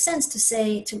 It makes sense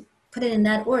to put it in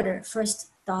that order.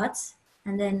 First thoughts,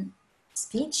 and then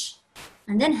speech,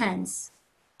 and then hands.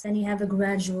 Then you have a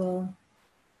gradual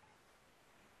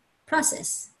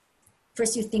process.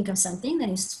 First you think of something, then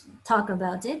you talk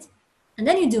about it, and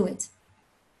then you do it.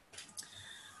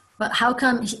 But how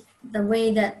come the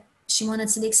way that Shimon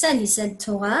HaTzadik said, he said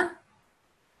Torah,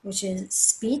 which is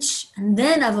speech, and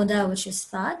then Avodah, which is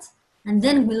thought, and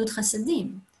then Gemilut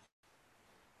Chasadim.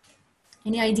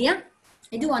 Any idea?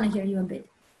 I do want to hear you a bit.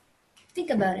 Think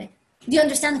about it. Do you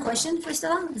understand the question, first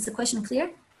of all? Is the question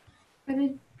clear? Would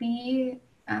it be,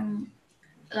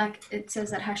 it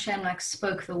says that Hashem,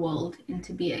 spoke the world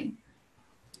into being.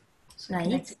 So right.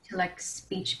 Connected to,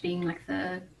 speech being,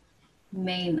 the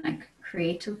main,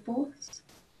 creative force?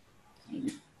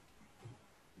 Maybe.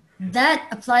 That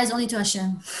applies only to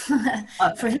Hashem.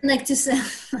 For him, to say,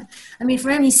 for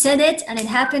him, he said it and it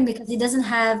happened because he doesn't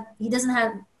have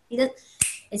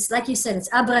It's like you said, it's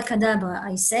abracadabra.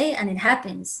 I say and it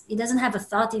happens. It doesn't have a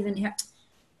thought even here.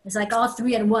 It's like all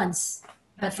three at once.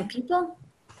 But for people,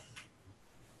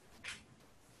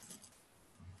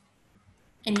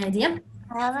 any idea?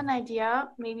 I have an idea.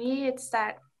 Maybe it's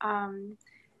that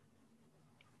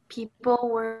people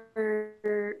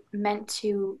were meant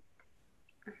to.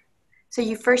 So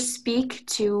you first speak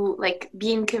to like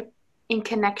be in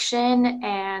connection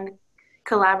and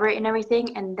collaborate and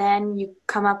everything, and then you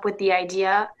come up with the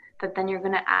idea that then you're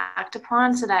going to act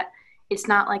upon, so that it's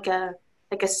not like a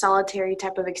solitary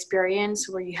type of experience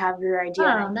where you have your idea.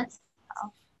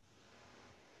 Oh,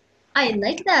 I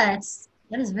like that.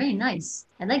 That is very nice.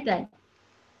 I like that.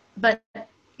 But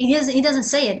he doesn't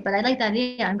say it, but I like that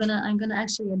idea. I'm gonna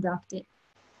actually adopt it.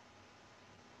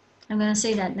 I'm gonna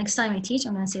say that next time I teach.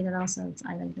 I'm gonna say that also.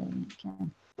 I like that. Okay.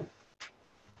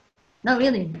 No,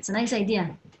 really, it's a nice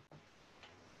idea.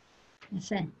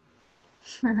 Okay.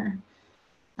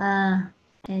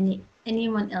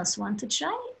 Anyone else want to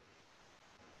try?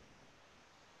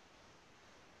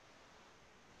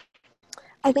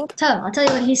 I think I'll tell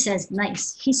you what he says.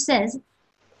 Nice. He says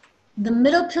the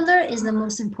middle pillar is the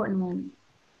most important one.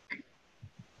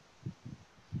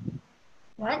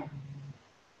 What?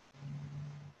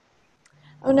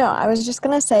 Oh no, I was just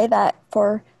gonna say that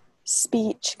for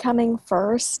speech coming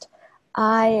first,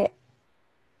 I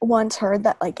once heard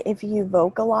that like if you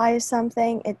vocalize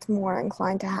something, it's more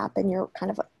inclined to happen. You're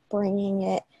kind of like bringing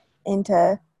it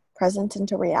into presence,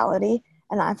 into reality,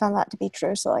 and I found that to be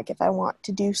true. So like if I want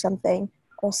to do something,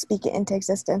 I'll speak it into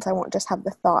existence. I won't just have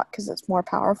the thought because it's more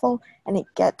powerful and it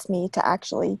gets me to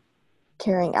actually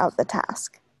carrying out the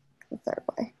task the third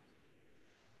way.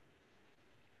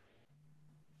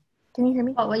 Can you hear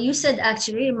me? Well, what you said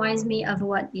actually reminds me of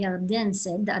what Yarden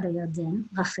said, the other Yarden,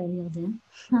 Rachel Yarden,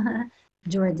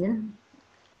 Jordan,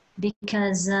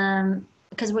 because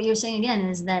what you're saying again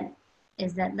is that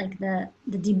like the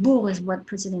dibur is what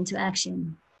puts it into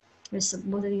action. Both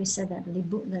of you said that the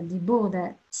dibur,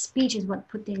 that speech is what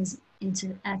put things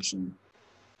into action.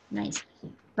 Nice,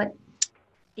 but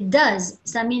it does.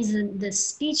 So that means the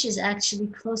speech is actually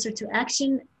closer to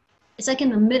action. It's like in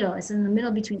the middle. It's in the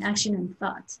middle between action and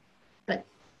thought. But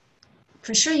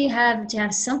for sure, you have to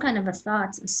have some kind of a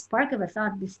thought, a spark of a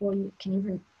thought before you can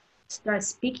even start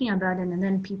speaking about it. And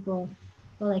then people,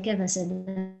 well, like Eva said,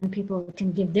 then people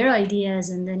can give their ideas,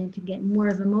 and then it can get more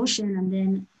of emotion, and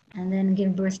then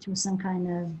give birth to some kind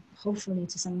of, hopefully,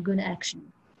 to some good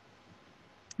action.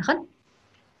 נכון?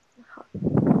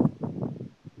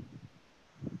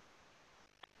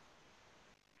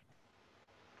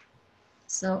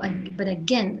 So, but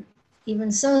again,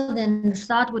 even so, then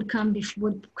thought would come before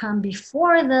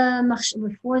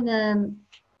the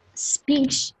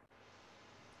speech,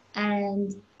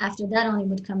 and after that only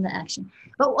would come the action.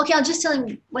 But okay, I'll just tell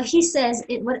him what he says.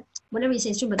 Whatever he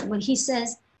says is true. But what he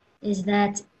says is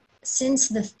that since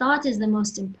the thought is the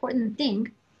most important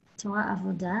thing, Torah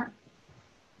Avodah,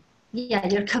 yeah,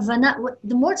 your kavanah.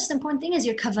 The most important thing is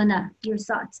your kavanah, your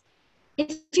thoughts.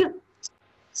 If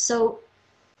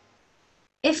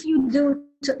you do,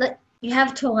 you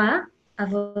have Torah,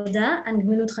 Avodah, and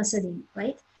Gemilut Chasadim,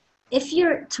 right? If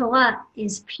your Torah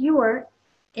is pure,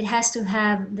 it has to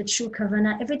have the true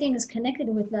kavanah. Everything is connected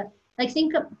with that. Like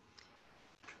think of,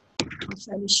 I'll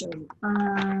try to show you.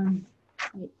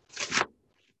 Wait.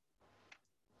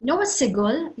 You know what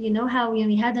segol? You know how when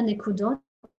we had the nekudot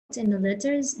in the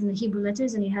letters, in the Hebrew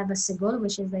letters, and you have a segol,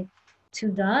 which is like two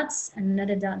dots and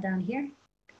another dot down here,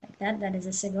 like that. That is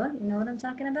a segol. You know what I'm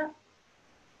talking about?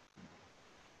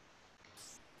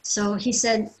 So he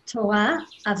said Torah,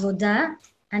 Avodah,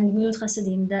 and Gemilut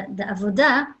Chasadim. The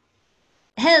Avodah.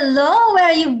 Hello,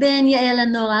 where you been, Yael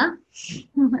and Nora?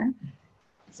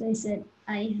 So he said,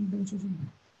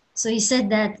 So he said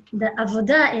that the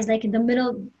Avodah is like in the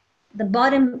middle, the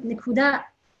bottom nikuda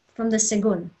from the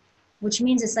segul, which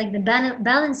means it's like the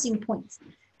balancing point.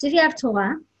 So if you have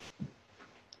Torah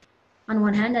on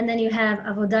one hand, and then you have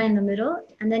Avodah in the middle,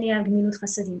 and then you have Gemilut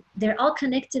Chasadim. They're all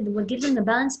connected. What gives them the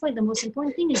balance point, the most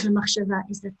important thing is the machshava,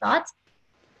 is the thought,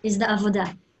 is the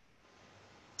Avodah.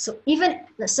 So even,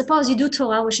 suppose you do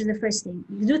Torah, which is the first thing.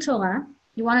 You do Torah,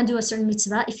 you want to do a certain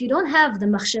mitzvah. If you don't have the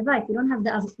machshava, if you don't have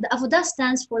the Avodah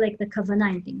stands for like the kavanah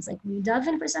and things. Like when you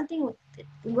daven for something, it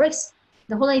works.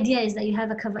 The whole idea is that you have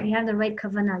you have the right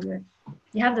kavanah,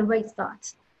 you have the right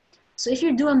thought. So if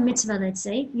you do a mitzvah, let's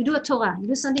say, you do a Torah, you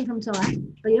do something from Torah,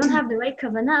 but you don't have the right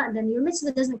kavanah, then your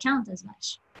mitzvah doesn't count as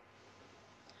much.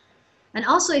 And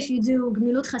also if you do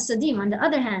Gemilut Chasadim, on the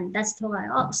other hand, that's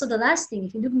Torah. Also the last thing,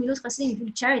 if you do Gemilut Chasadim, if you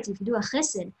do charity, if you do a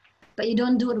chesed, but you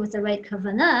don't do it with the right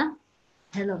kavanah,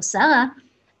 hello Sarah,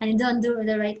 and you don't do it with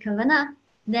the right kavanah,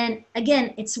 then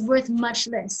again, it's worth much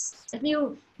less. If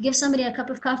you give somebody a cup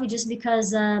of coffee just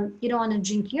because you don't want to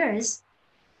drink yours,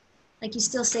 like you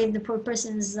still save the poor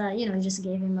person's, you just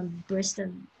gave him a burst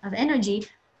of energy,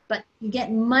 but you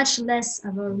get much less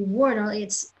of a reward, or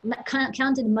it's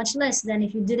counted much less than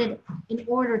if you did it in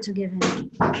order to give him,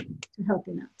 to help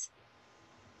him out.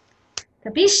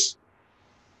 Capiche?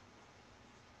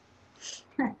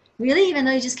 Really? Even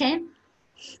though you just came?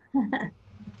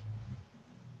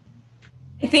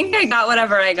 I think I got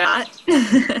whatever I got.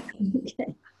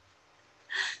 Okay.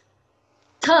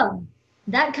 So,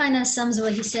 that kind of sums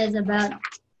what he says about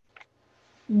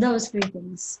those three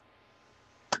things.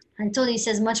 I told you he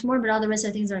says much more, but all the rest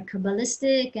of the things are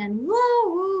Kabbalistic and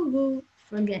woo,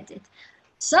 forget it.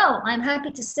 So, I'm happy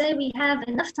to say we have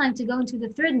enough time to go into the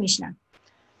third Mishnah.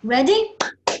 Ready?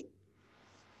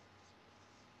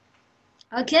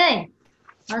 Okay,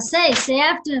 I'll say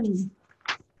after me.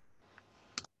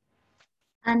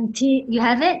 You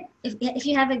have it? If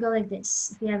you have it, go like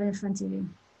this. If you have it in front of you.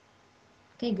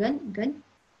 Okay, good.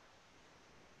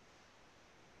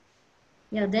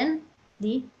 Yarden,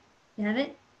 D, you have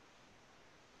it?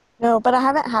 No, but I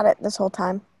haven't had it this whole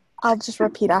time. I'll just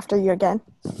repeat after you again.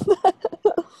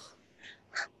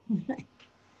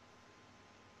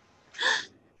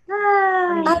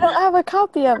 I don't have a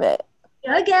copy of it.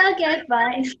 Okay,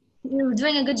 fine. You're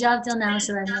doing a good job till now,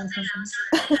 so everyone's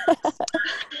listening.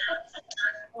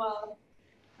 Wow.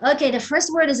 Okay, the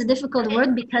first word is a difficult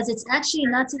word because it's actually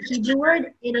not a Hebrew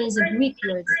word, it is a Greek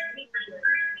word.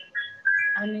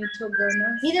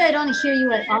 Either I don't hear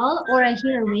you at all, or I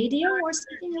hear a radio or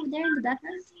something over there in the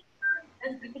background.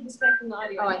 And you can disconnect from the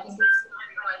audio. Oh, I think it's.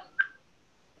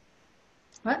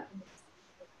 What?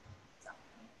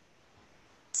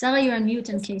 Sarah, you're on mute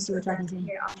in case you were talking to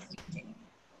me.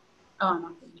 Oh, I'm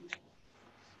not.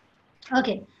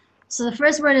 Okay, so the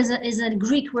first word is a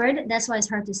Greek word. That's why it's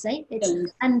hard to say. It's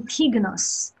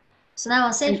Antignos. So now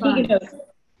I'll say it.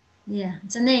 Yeah,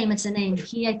 it's a name. I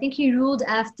think he ruled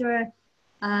after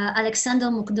Alexander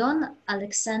Mukdon.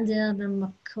 Alexander the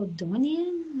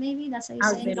Macedonian, maybe that's how you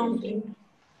say it.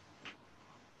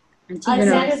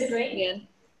 Alexander the Great.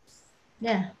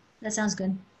 Yeah, that sounds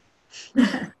good.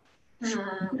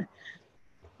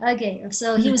 Okay,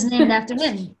 so he was named after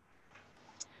him.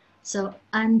 So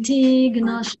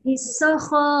Antignos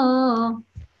Isocho.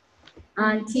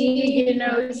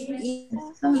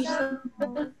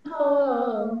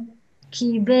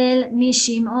 קיבל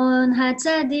משמעון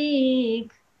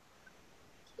הצדיק.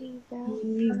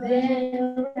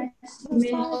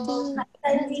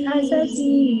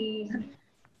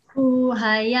 הוא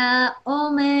היה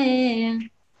אומר.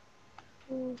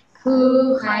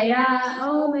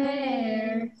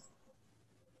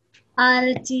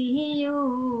 אל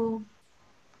תהיו.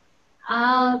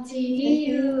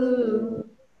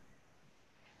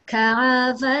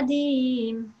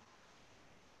 כעבדים.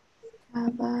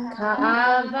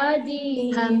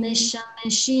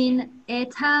 המשמשים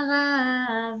את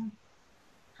הרב.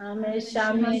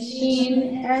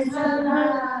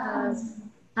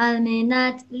 על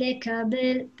מנת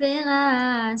לקבל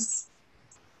פרס.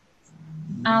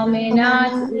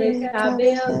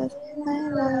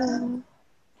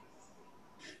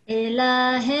 אלא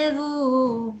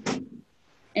הבו.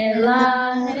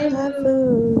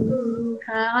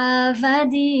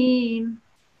 כעבדים.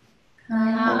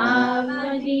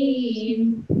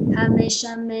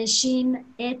 המשמשים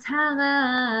את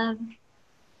הרב.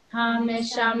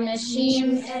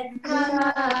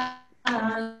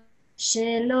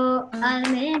 שלא על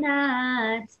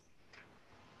מנת.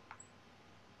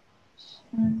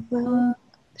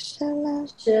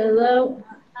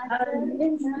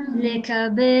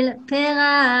 לקבל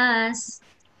פרס.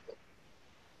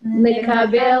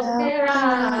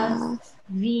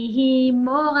 ויהי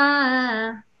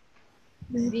מורה.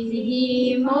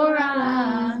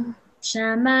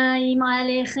 שמיים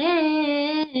עליכם.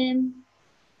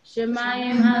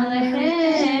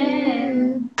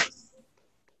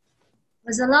 It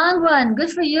was a long one.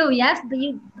 Good for you. Your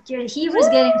Hebrew is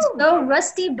getting so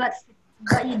rusty, but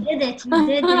you did it. You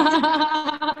did it.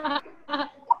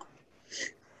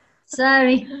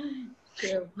 Sorry.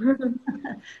 It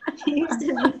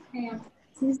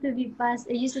used to be fast.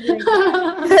 It used to be like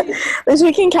that. At least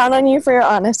we can count on you for your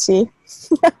honesty.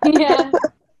 Yeah.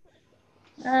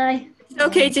 It's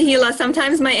okay, Tehila.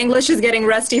 Sometimes my English is getting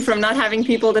rusty from not having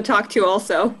people to talk to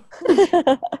also.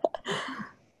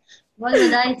 What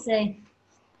did I say?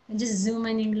 I just zoom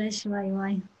in English.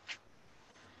 Why?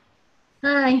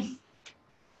 Hi.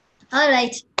 All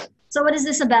right. So what is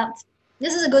this about?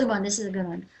 This is a good one.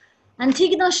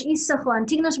 Antignos Isacho.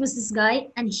 Antignos was this guy,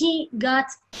 and he got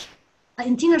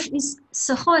in Tinosh is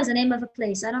Socho is the name of a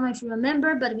place. I don't know if you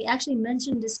remember, but we actually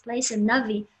mentioned this place in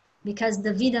Navi because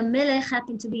David HaMelech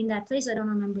happened to be in that place. I don't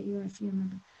remember if you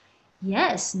remember.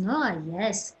 Yes, Noah,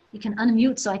 yes. You can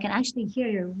unmute so I can actually hear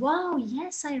you. Wow,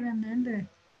 yes, I remember.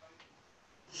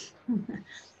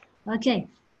 Okay,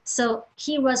 so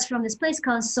he was from this place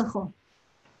called Socho.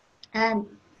 And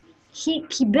he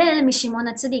kibel mishimon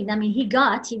HaTzadik. I mean, he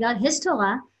got his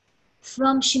Torah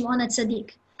from Shimon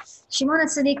HaTzadik. Shimon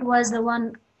HaTzadik was the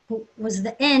one who was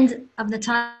the end of the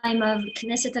time of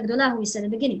Knesset HaGdolah, who we said at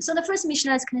the beginning. So the first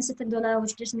Mishnah is Knesset HaGdolah,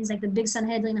 which just means like the big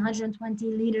Sanhedrin, 120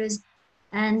 leaders,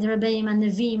 and Rebbeim and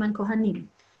Nevi'im and Kohanim.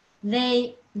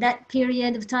 That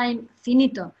period of time,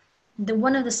 finito.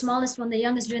 One of the smallest one, the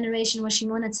youngest generation was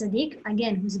Shimon HaTzadik,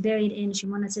 again, who's buried in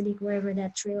Shimon HaTzadik, wherever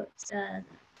that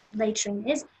late train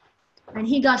is. And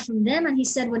he got from them, and he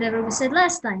said whatever we said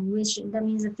last time, which that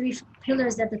means the three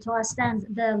pillars that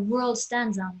the world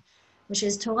stands on, which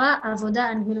is Torah,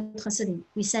 Avodah, and Gvulut Chasadim.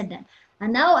 We said that.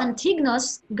 And now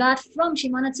Antignos got from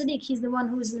Shimon HaTzadik. He's the one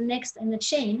who's the next in the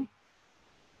chain.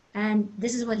 And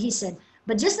this is what he said.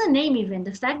 But just the name even,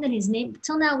 the fact that his name,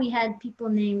 till now we had people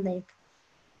named like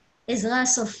Ezra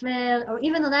Sofer, or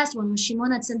even the last one was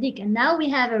Shimon HaTzadik. And now we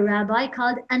have a rabbi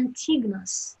called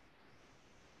Antignos.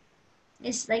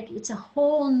 It's like, it's a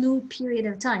whole new period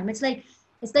of time. It's like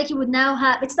you would now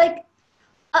have, it's like,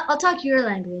 I'll talk your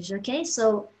language, okay?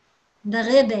 So the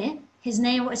Rebbe, his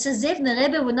name, it's as if the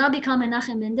Rebbe would not be called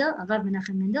Menachem Mendel, Rav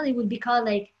Menachem Mendel, he would be called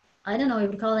like, I don't know, he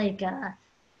would call like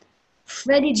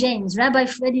Freddie James, Rabbi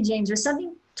Freddie James, or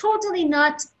something totally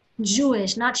not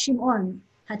Jewish, not Shimon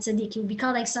HaTzadik. He would be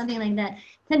called like something like that.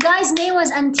 The guy's name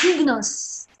was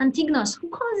Antignos. Antignos. Who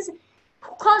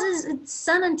calls his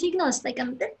son Antignos? Like,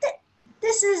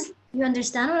 this is, you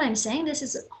understand what I'm saying? This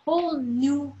is a whole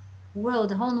new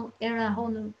world, a whole new era, a whole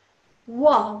new,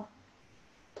 wow.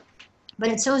 But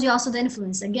it shows you also the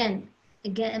influence. Again,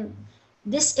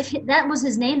 this, if that was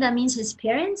his name, that means his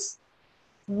parents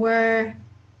were,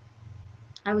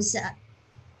 I would say,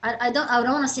 I don't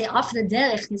want to say off the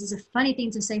derech, because it's a funny thing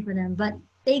to say for them, but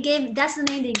that's the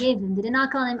name they gave him. They did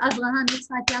not call him Avraham,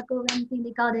 Yitzchak, Yaakov, anything.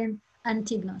 They called him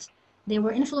Antignos. They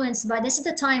were influenced by, this is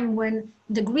the time when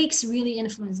the Greeks really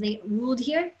influenced. They ruled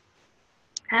here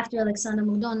after Alexander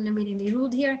Mordon and everything. They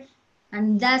ruled here,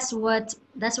 and that's what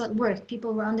worked.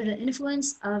 People were under the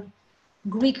influence of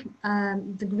Greek,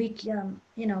 the Greek,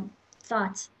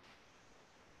 thought.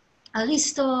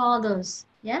 Aristo, all those,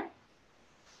 yeah.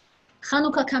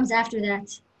 Chanukah comes after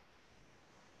that,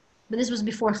 but this was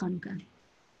before Chanukah.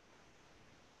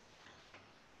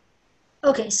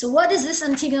 Okay, so what is this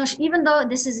Antignos? Even though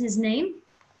this is his name,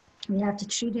 we have to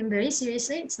treat him very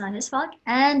seriously. It's not his fault.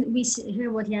 And we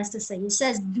hear what he has to say. He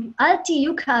says, "Al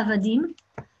tiyu ka'avadim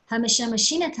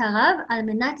hameshamashin et harav al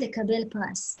menat lekabel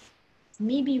pras."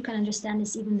 Maybe you can understand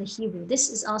this, even the Hebrew. This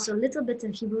is also a little bit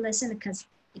of Hebrew lesson because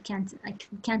you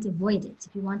can't avoid it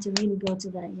if you want to really go to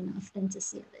the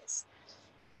authenticity of this.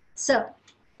 So,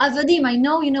 avadim, I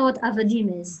know you know what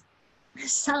avadim is.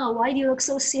 Sarah, why do you look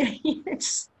so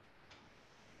serious?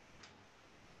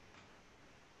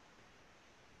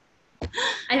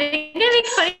 I think I make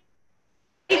funny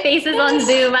faces on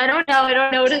Zoom. I don't know.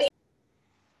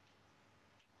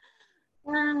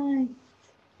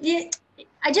 Yeah,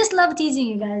 I just love teasing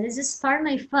you guys. It's just part of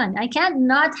my fun. I can't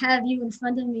not have you in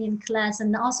front of me in class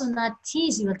and also not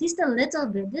tease you, at least a little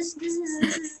bit. This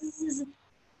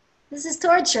is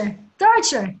torture.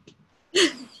 Torture.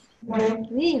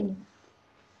 Really.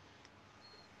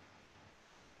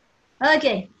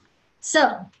 Okay,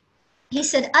 so he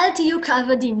said, "Al tiyu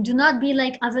ka'avadim." Do not be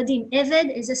like avadim. Eved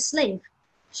is a slave.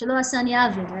 Shelo asani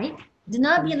aved, right? Do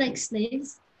not be like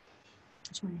slaves.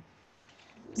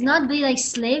 Do not be like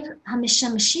slave.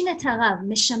 Hameshameshin et harav.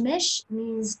 Meshamesh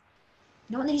means,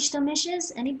 you know what leishtamesh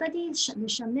is? Anybody?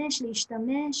 Meshamesh,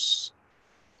 leishtamesh.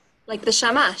 Like the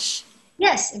shamash.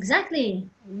 Yes, exactly.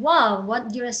 Wow,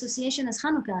 what your association is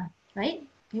Hanukkah, right?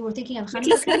 You were thinking of Hanukkah?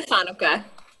 Just like Hanukkah.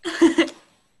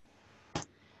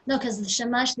 No, because the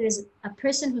shamash, there's a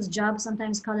person whose job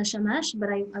sometimes called a shamash, but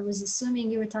I was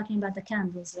assuming you were talking about the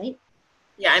candles, right?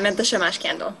 Yeah, I meant the shamash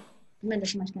candle. You meant the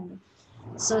shamash candle.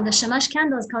 So the shamash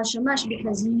candle is called shamash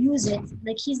because you use it,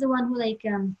 like he's the one who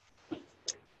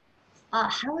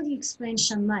how would you explain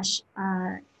shamash?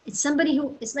 It's somebody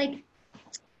who, it's like,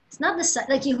 it's not the,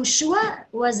 like Yehoshua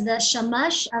was the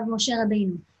shamash of Moshe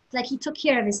Rabbeinu. Like he took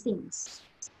care of his things.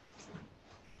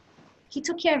 He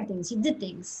took care of things, he did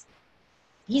things.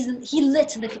 He lit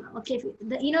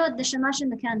the shamash in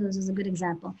the candles is a good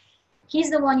example. He's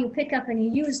the one you pick up and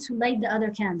you use to light the other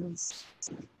candles.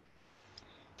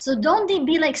 So don't they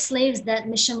be like slaves that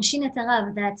mishamshin et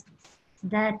harav,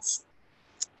 that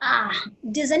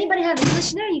Does anybody have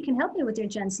English there? You can help me with your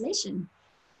translation.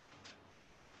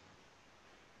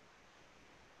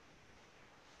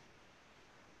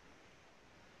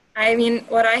 I mean,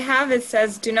 what I have, it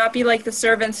says, do not be like the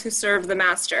servants who serve the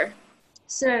master.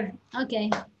 Serve.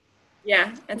 Okay.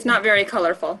 Yeah, it's not very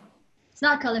colorful. It's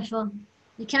not colorful.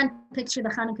 You can't picture the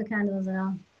Hanukkah candles at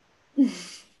all.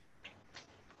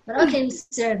 But okay,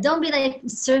 serve. Don't be like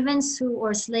servants who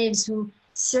or slaves who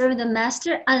serve the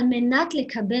master. Al menat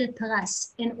lekabel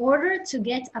pras, in order to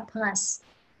get a pras.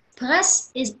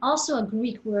 Pras is also a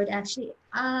Greek word, actually.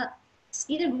 It's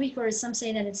either Greek or some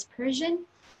say that it's Persian.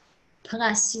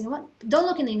 Pras, you know what? Don't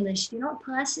look in English. Do you know what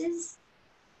pras is?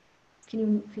 Can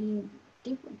you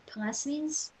think what pras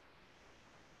means?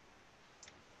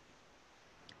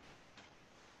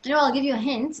 You know, I'll give you a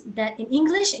hint that in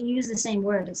English you use the same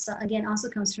word. It's again also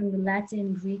comes from the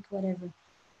Latin, Greek, whatever.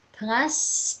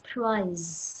 Pras,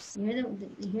 prize. You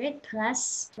hear it?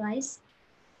 Pras, prize.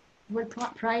 Word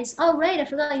prize. Oh, right. I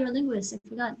forgot you're a linguist. I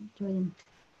forgot, Jordan.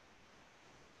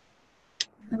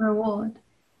 The reward.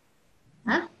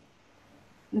 Huh?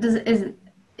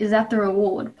 Is that the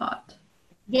reward part?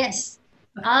 Yes.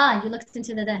 You looked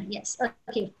into the yes.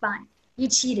 Okay, fine. You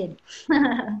cheated.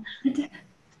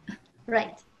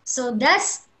 Right. So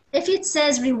that's, if it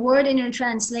says reward in your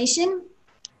translation,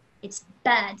 it's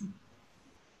bad.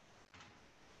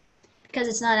 Because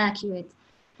it's not accurate.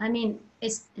 I mean,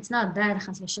 it's not bad,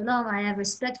 chas v'shalom. I have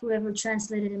respect for whoever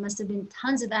translated. It must have been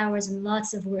tons of hours and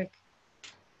lots of work.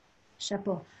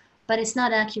 Chapeau. But it's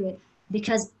not accurate.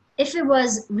 Because if it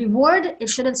was reward, it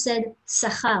should have said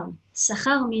sachar.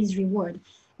 Sachar means reward.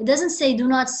 It doesn't say do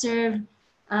not serve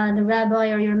the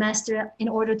rabbi or your master in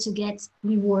order to get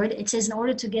reward. It says in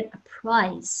order to get a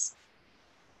prize.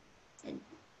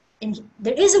 And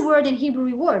there is a word in Hebrew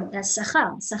reward, that's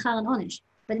sachar and onesh.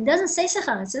 But it doesn't say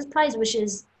sachar, it says prize, which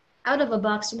is out of a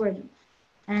box word.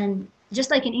 And just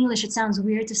like in English, it sounds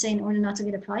weird to say in order not to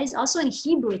get a prize. Also in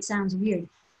Hebrew, it sounds weird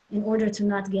in order to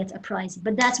not get a prize.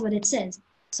 But that's what it says.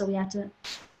 So we have to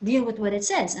deal with what it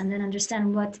says and then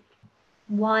understand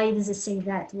why does it say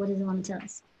that? What does it want to tell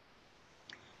us?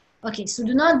 Okay, so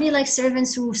do not be like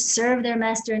servants who serve their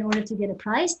master in order to get a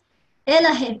prize.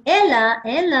 Ella,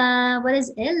 what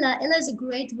is Ella? Ella is a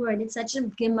great word. It's such a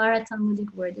Gemara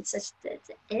Talmudic word. It's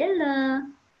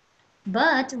Ella.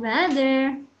 But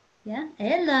rather,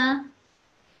 Ella.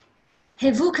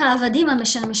 Hevu ka'avadim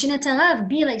ha'meshameshin et harav.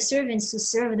 Be like servants who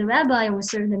serve the rabbi or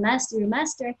serve the master, your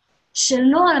master.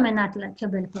 Shelo al menat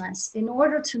lekabel pras. In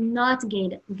order to not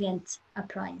get a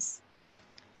prize.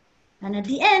 And at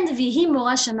the end, vihi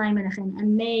mora shamayim elechem,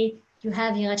 and may you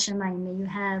have yirat shamayim, may you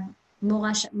have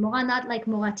mora, not like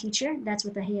mora teacher, that's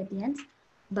with a hey at the end,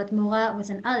 but mora with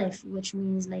an aleph, which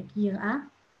means like yirah,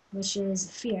 which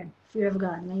is fear of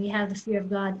God. May you have the fear of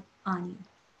God on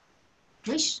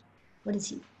you. Wish? What is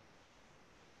he?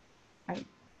 All right.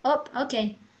 Oh,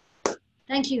 okay.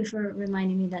 Thank you for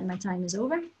reminding me that my time is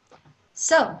over.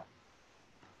 So,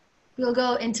 we'll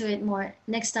go into it more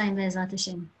next time, Be'ezrat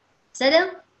Hashem.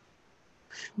 Sedel?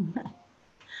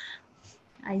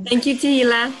 Thank you,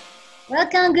 Tehila.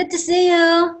 Welcome. Good to see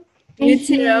you. You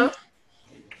too.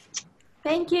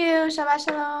 Thank you. Shabbat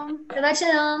shalom. Shabbat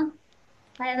shalom.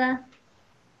 Bye.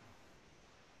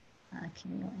 Okay,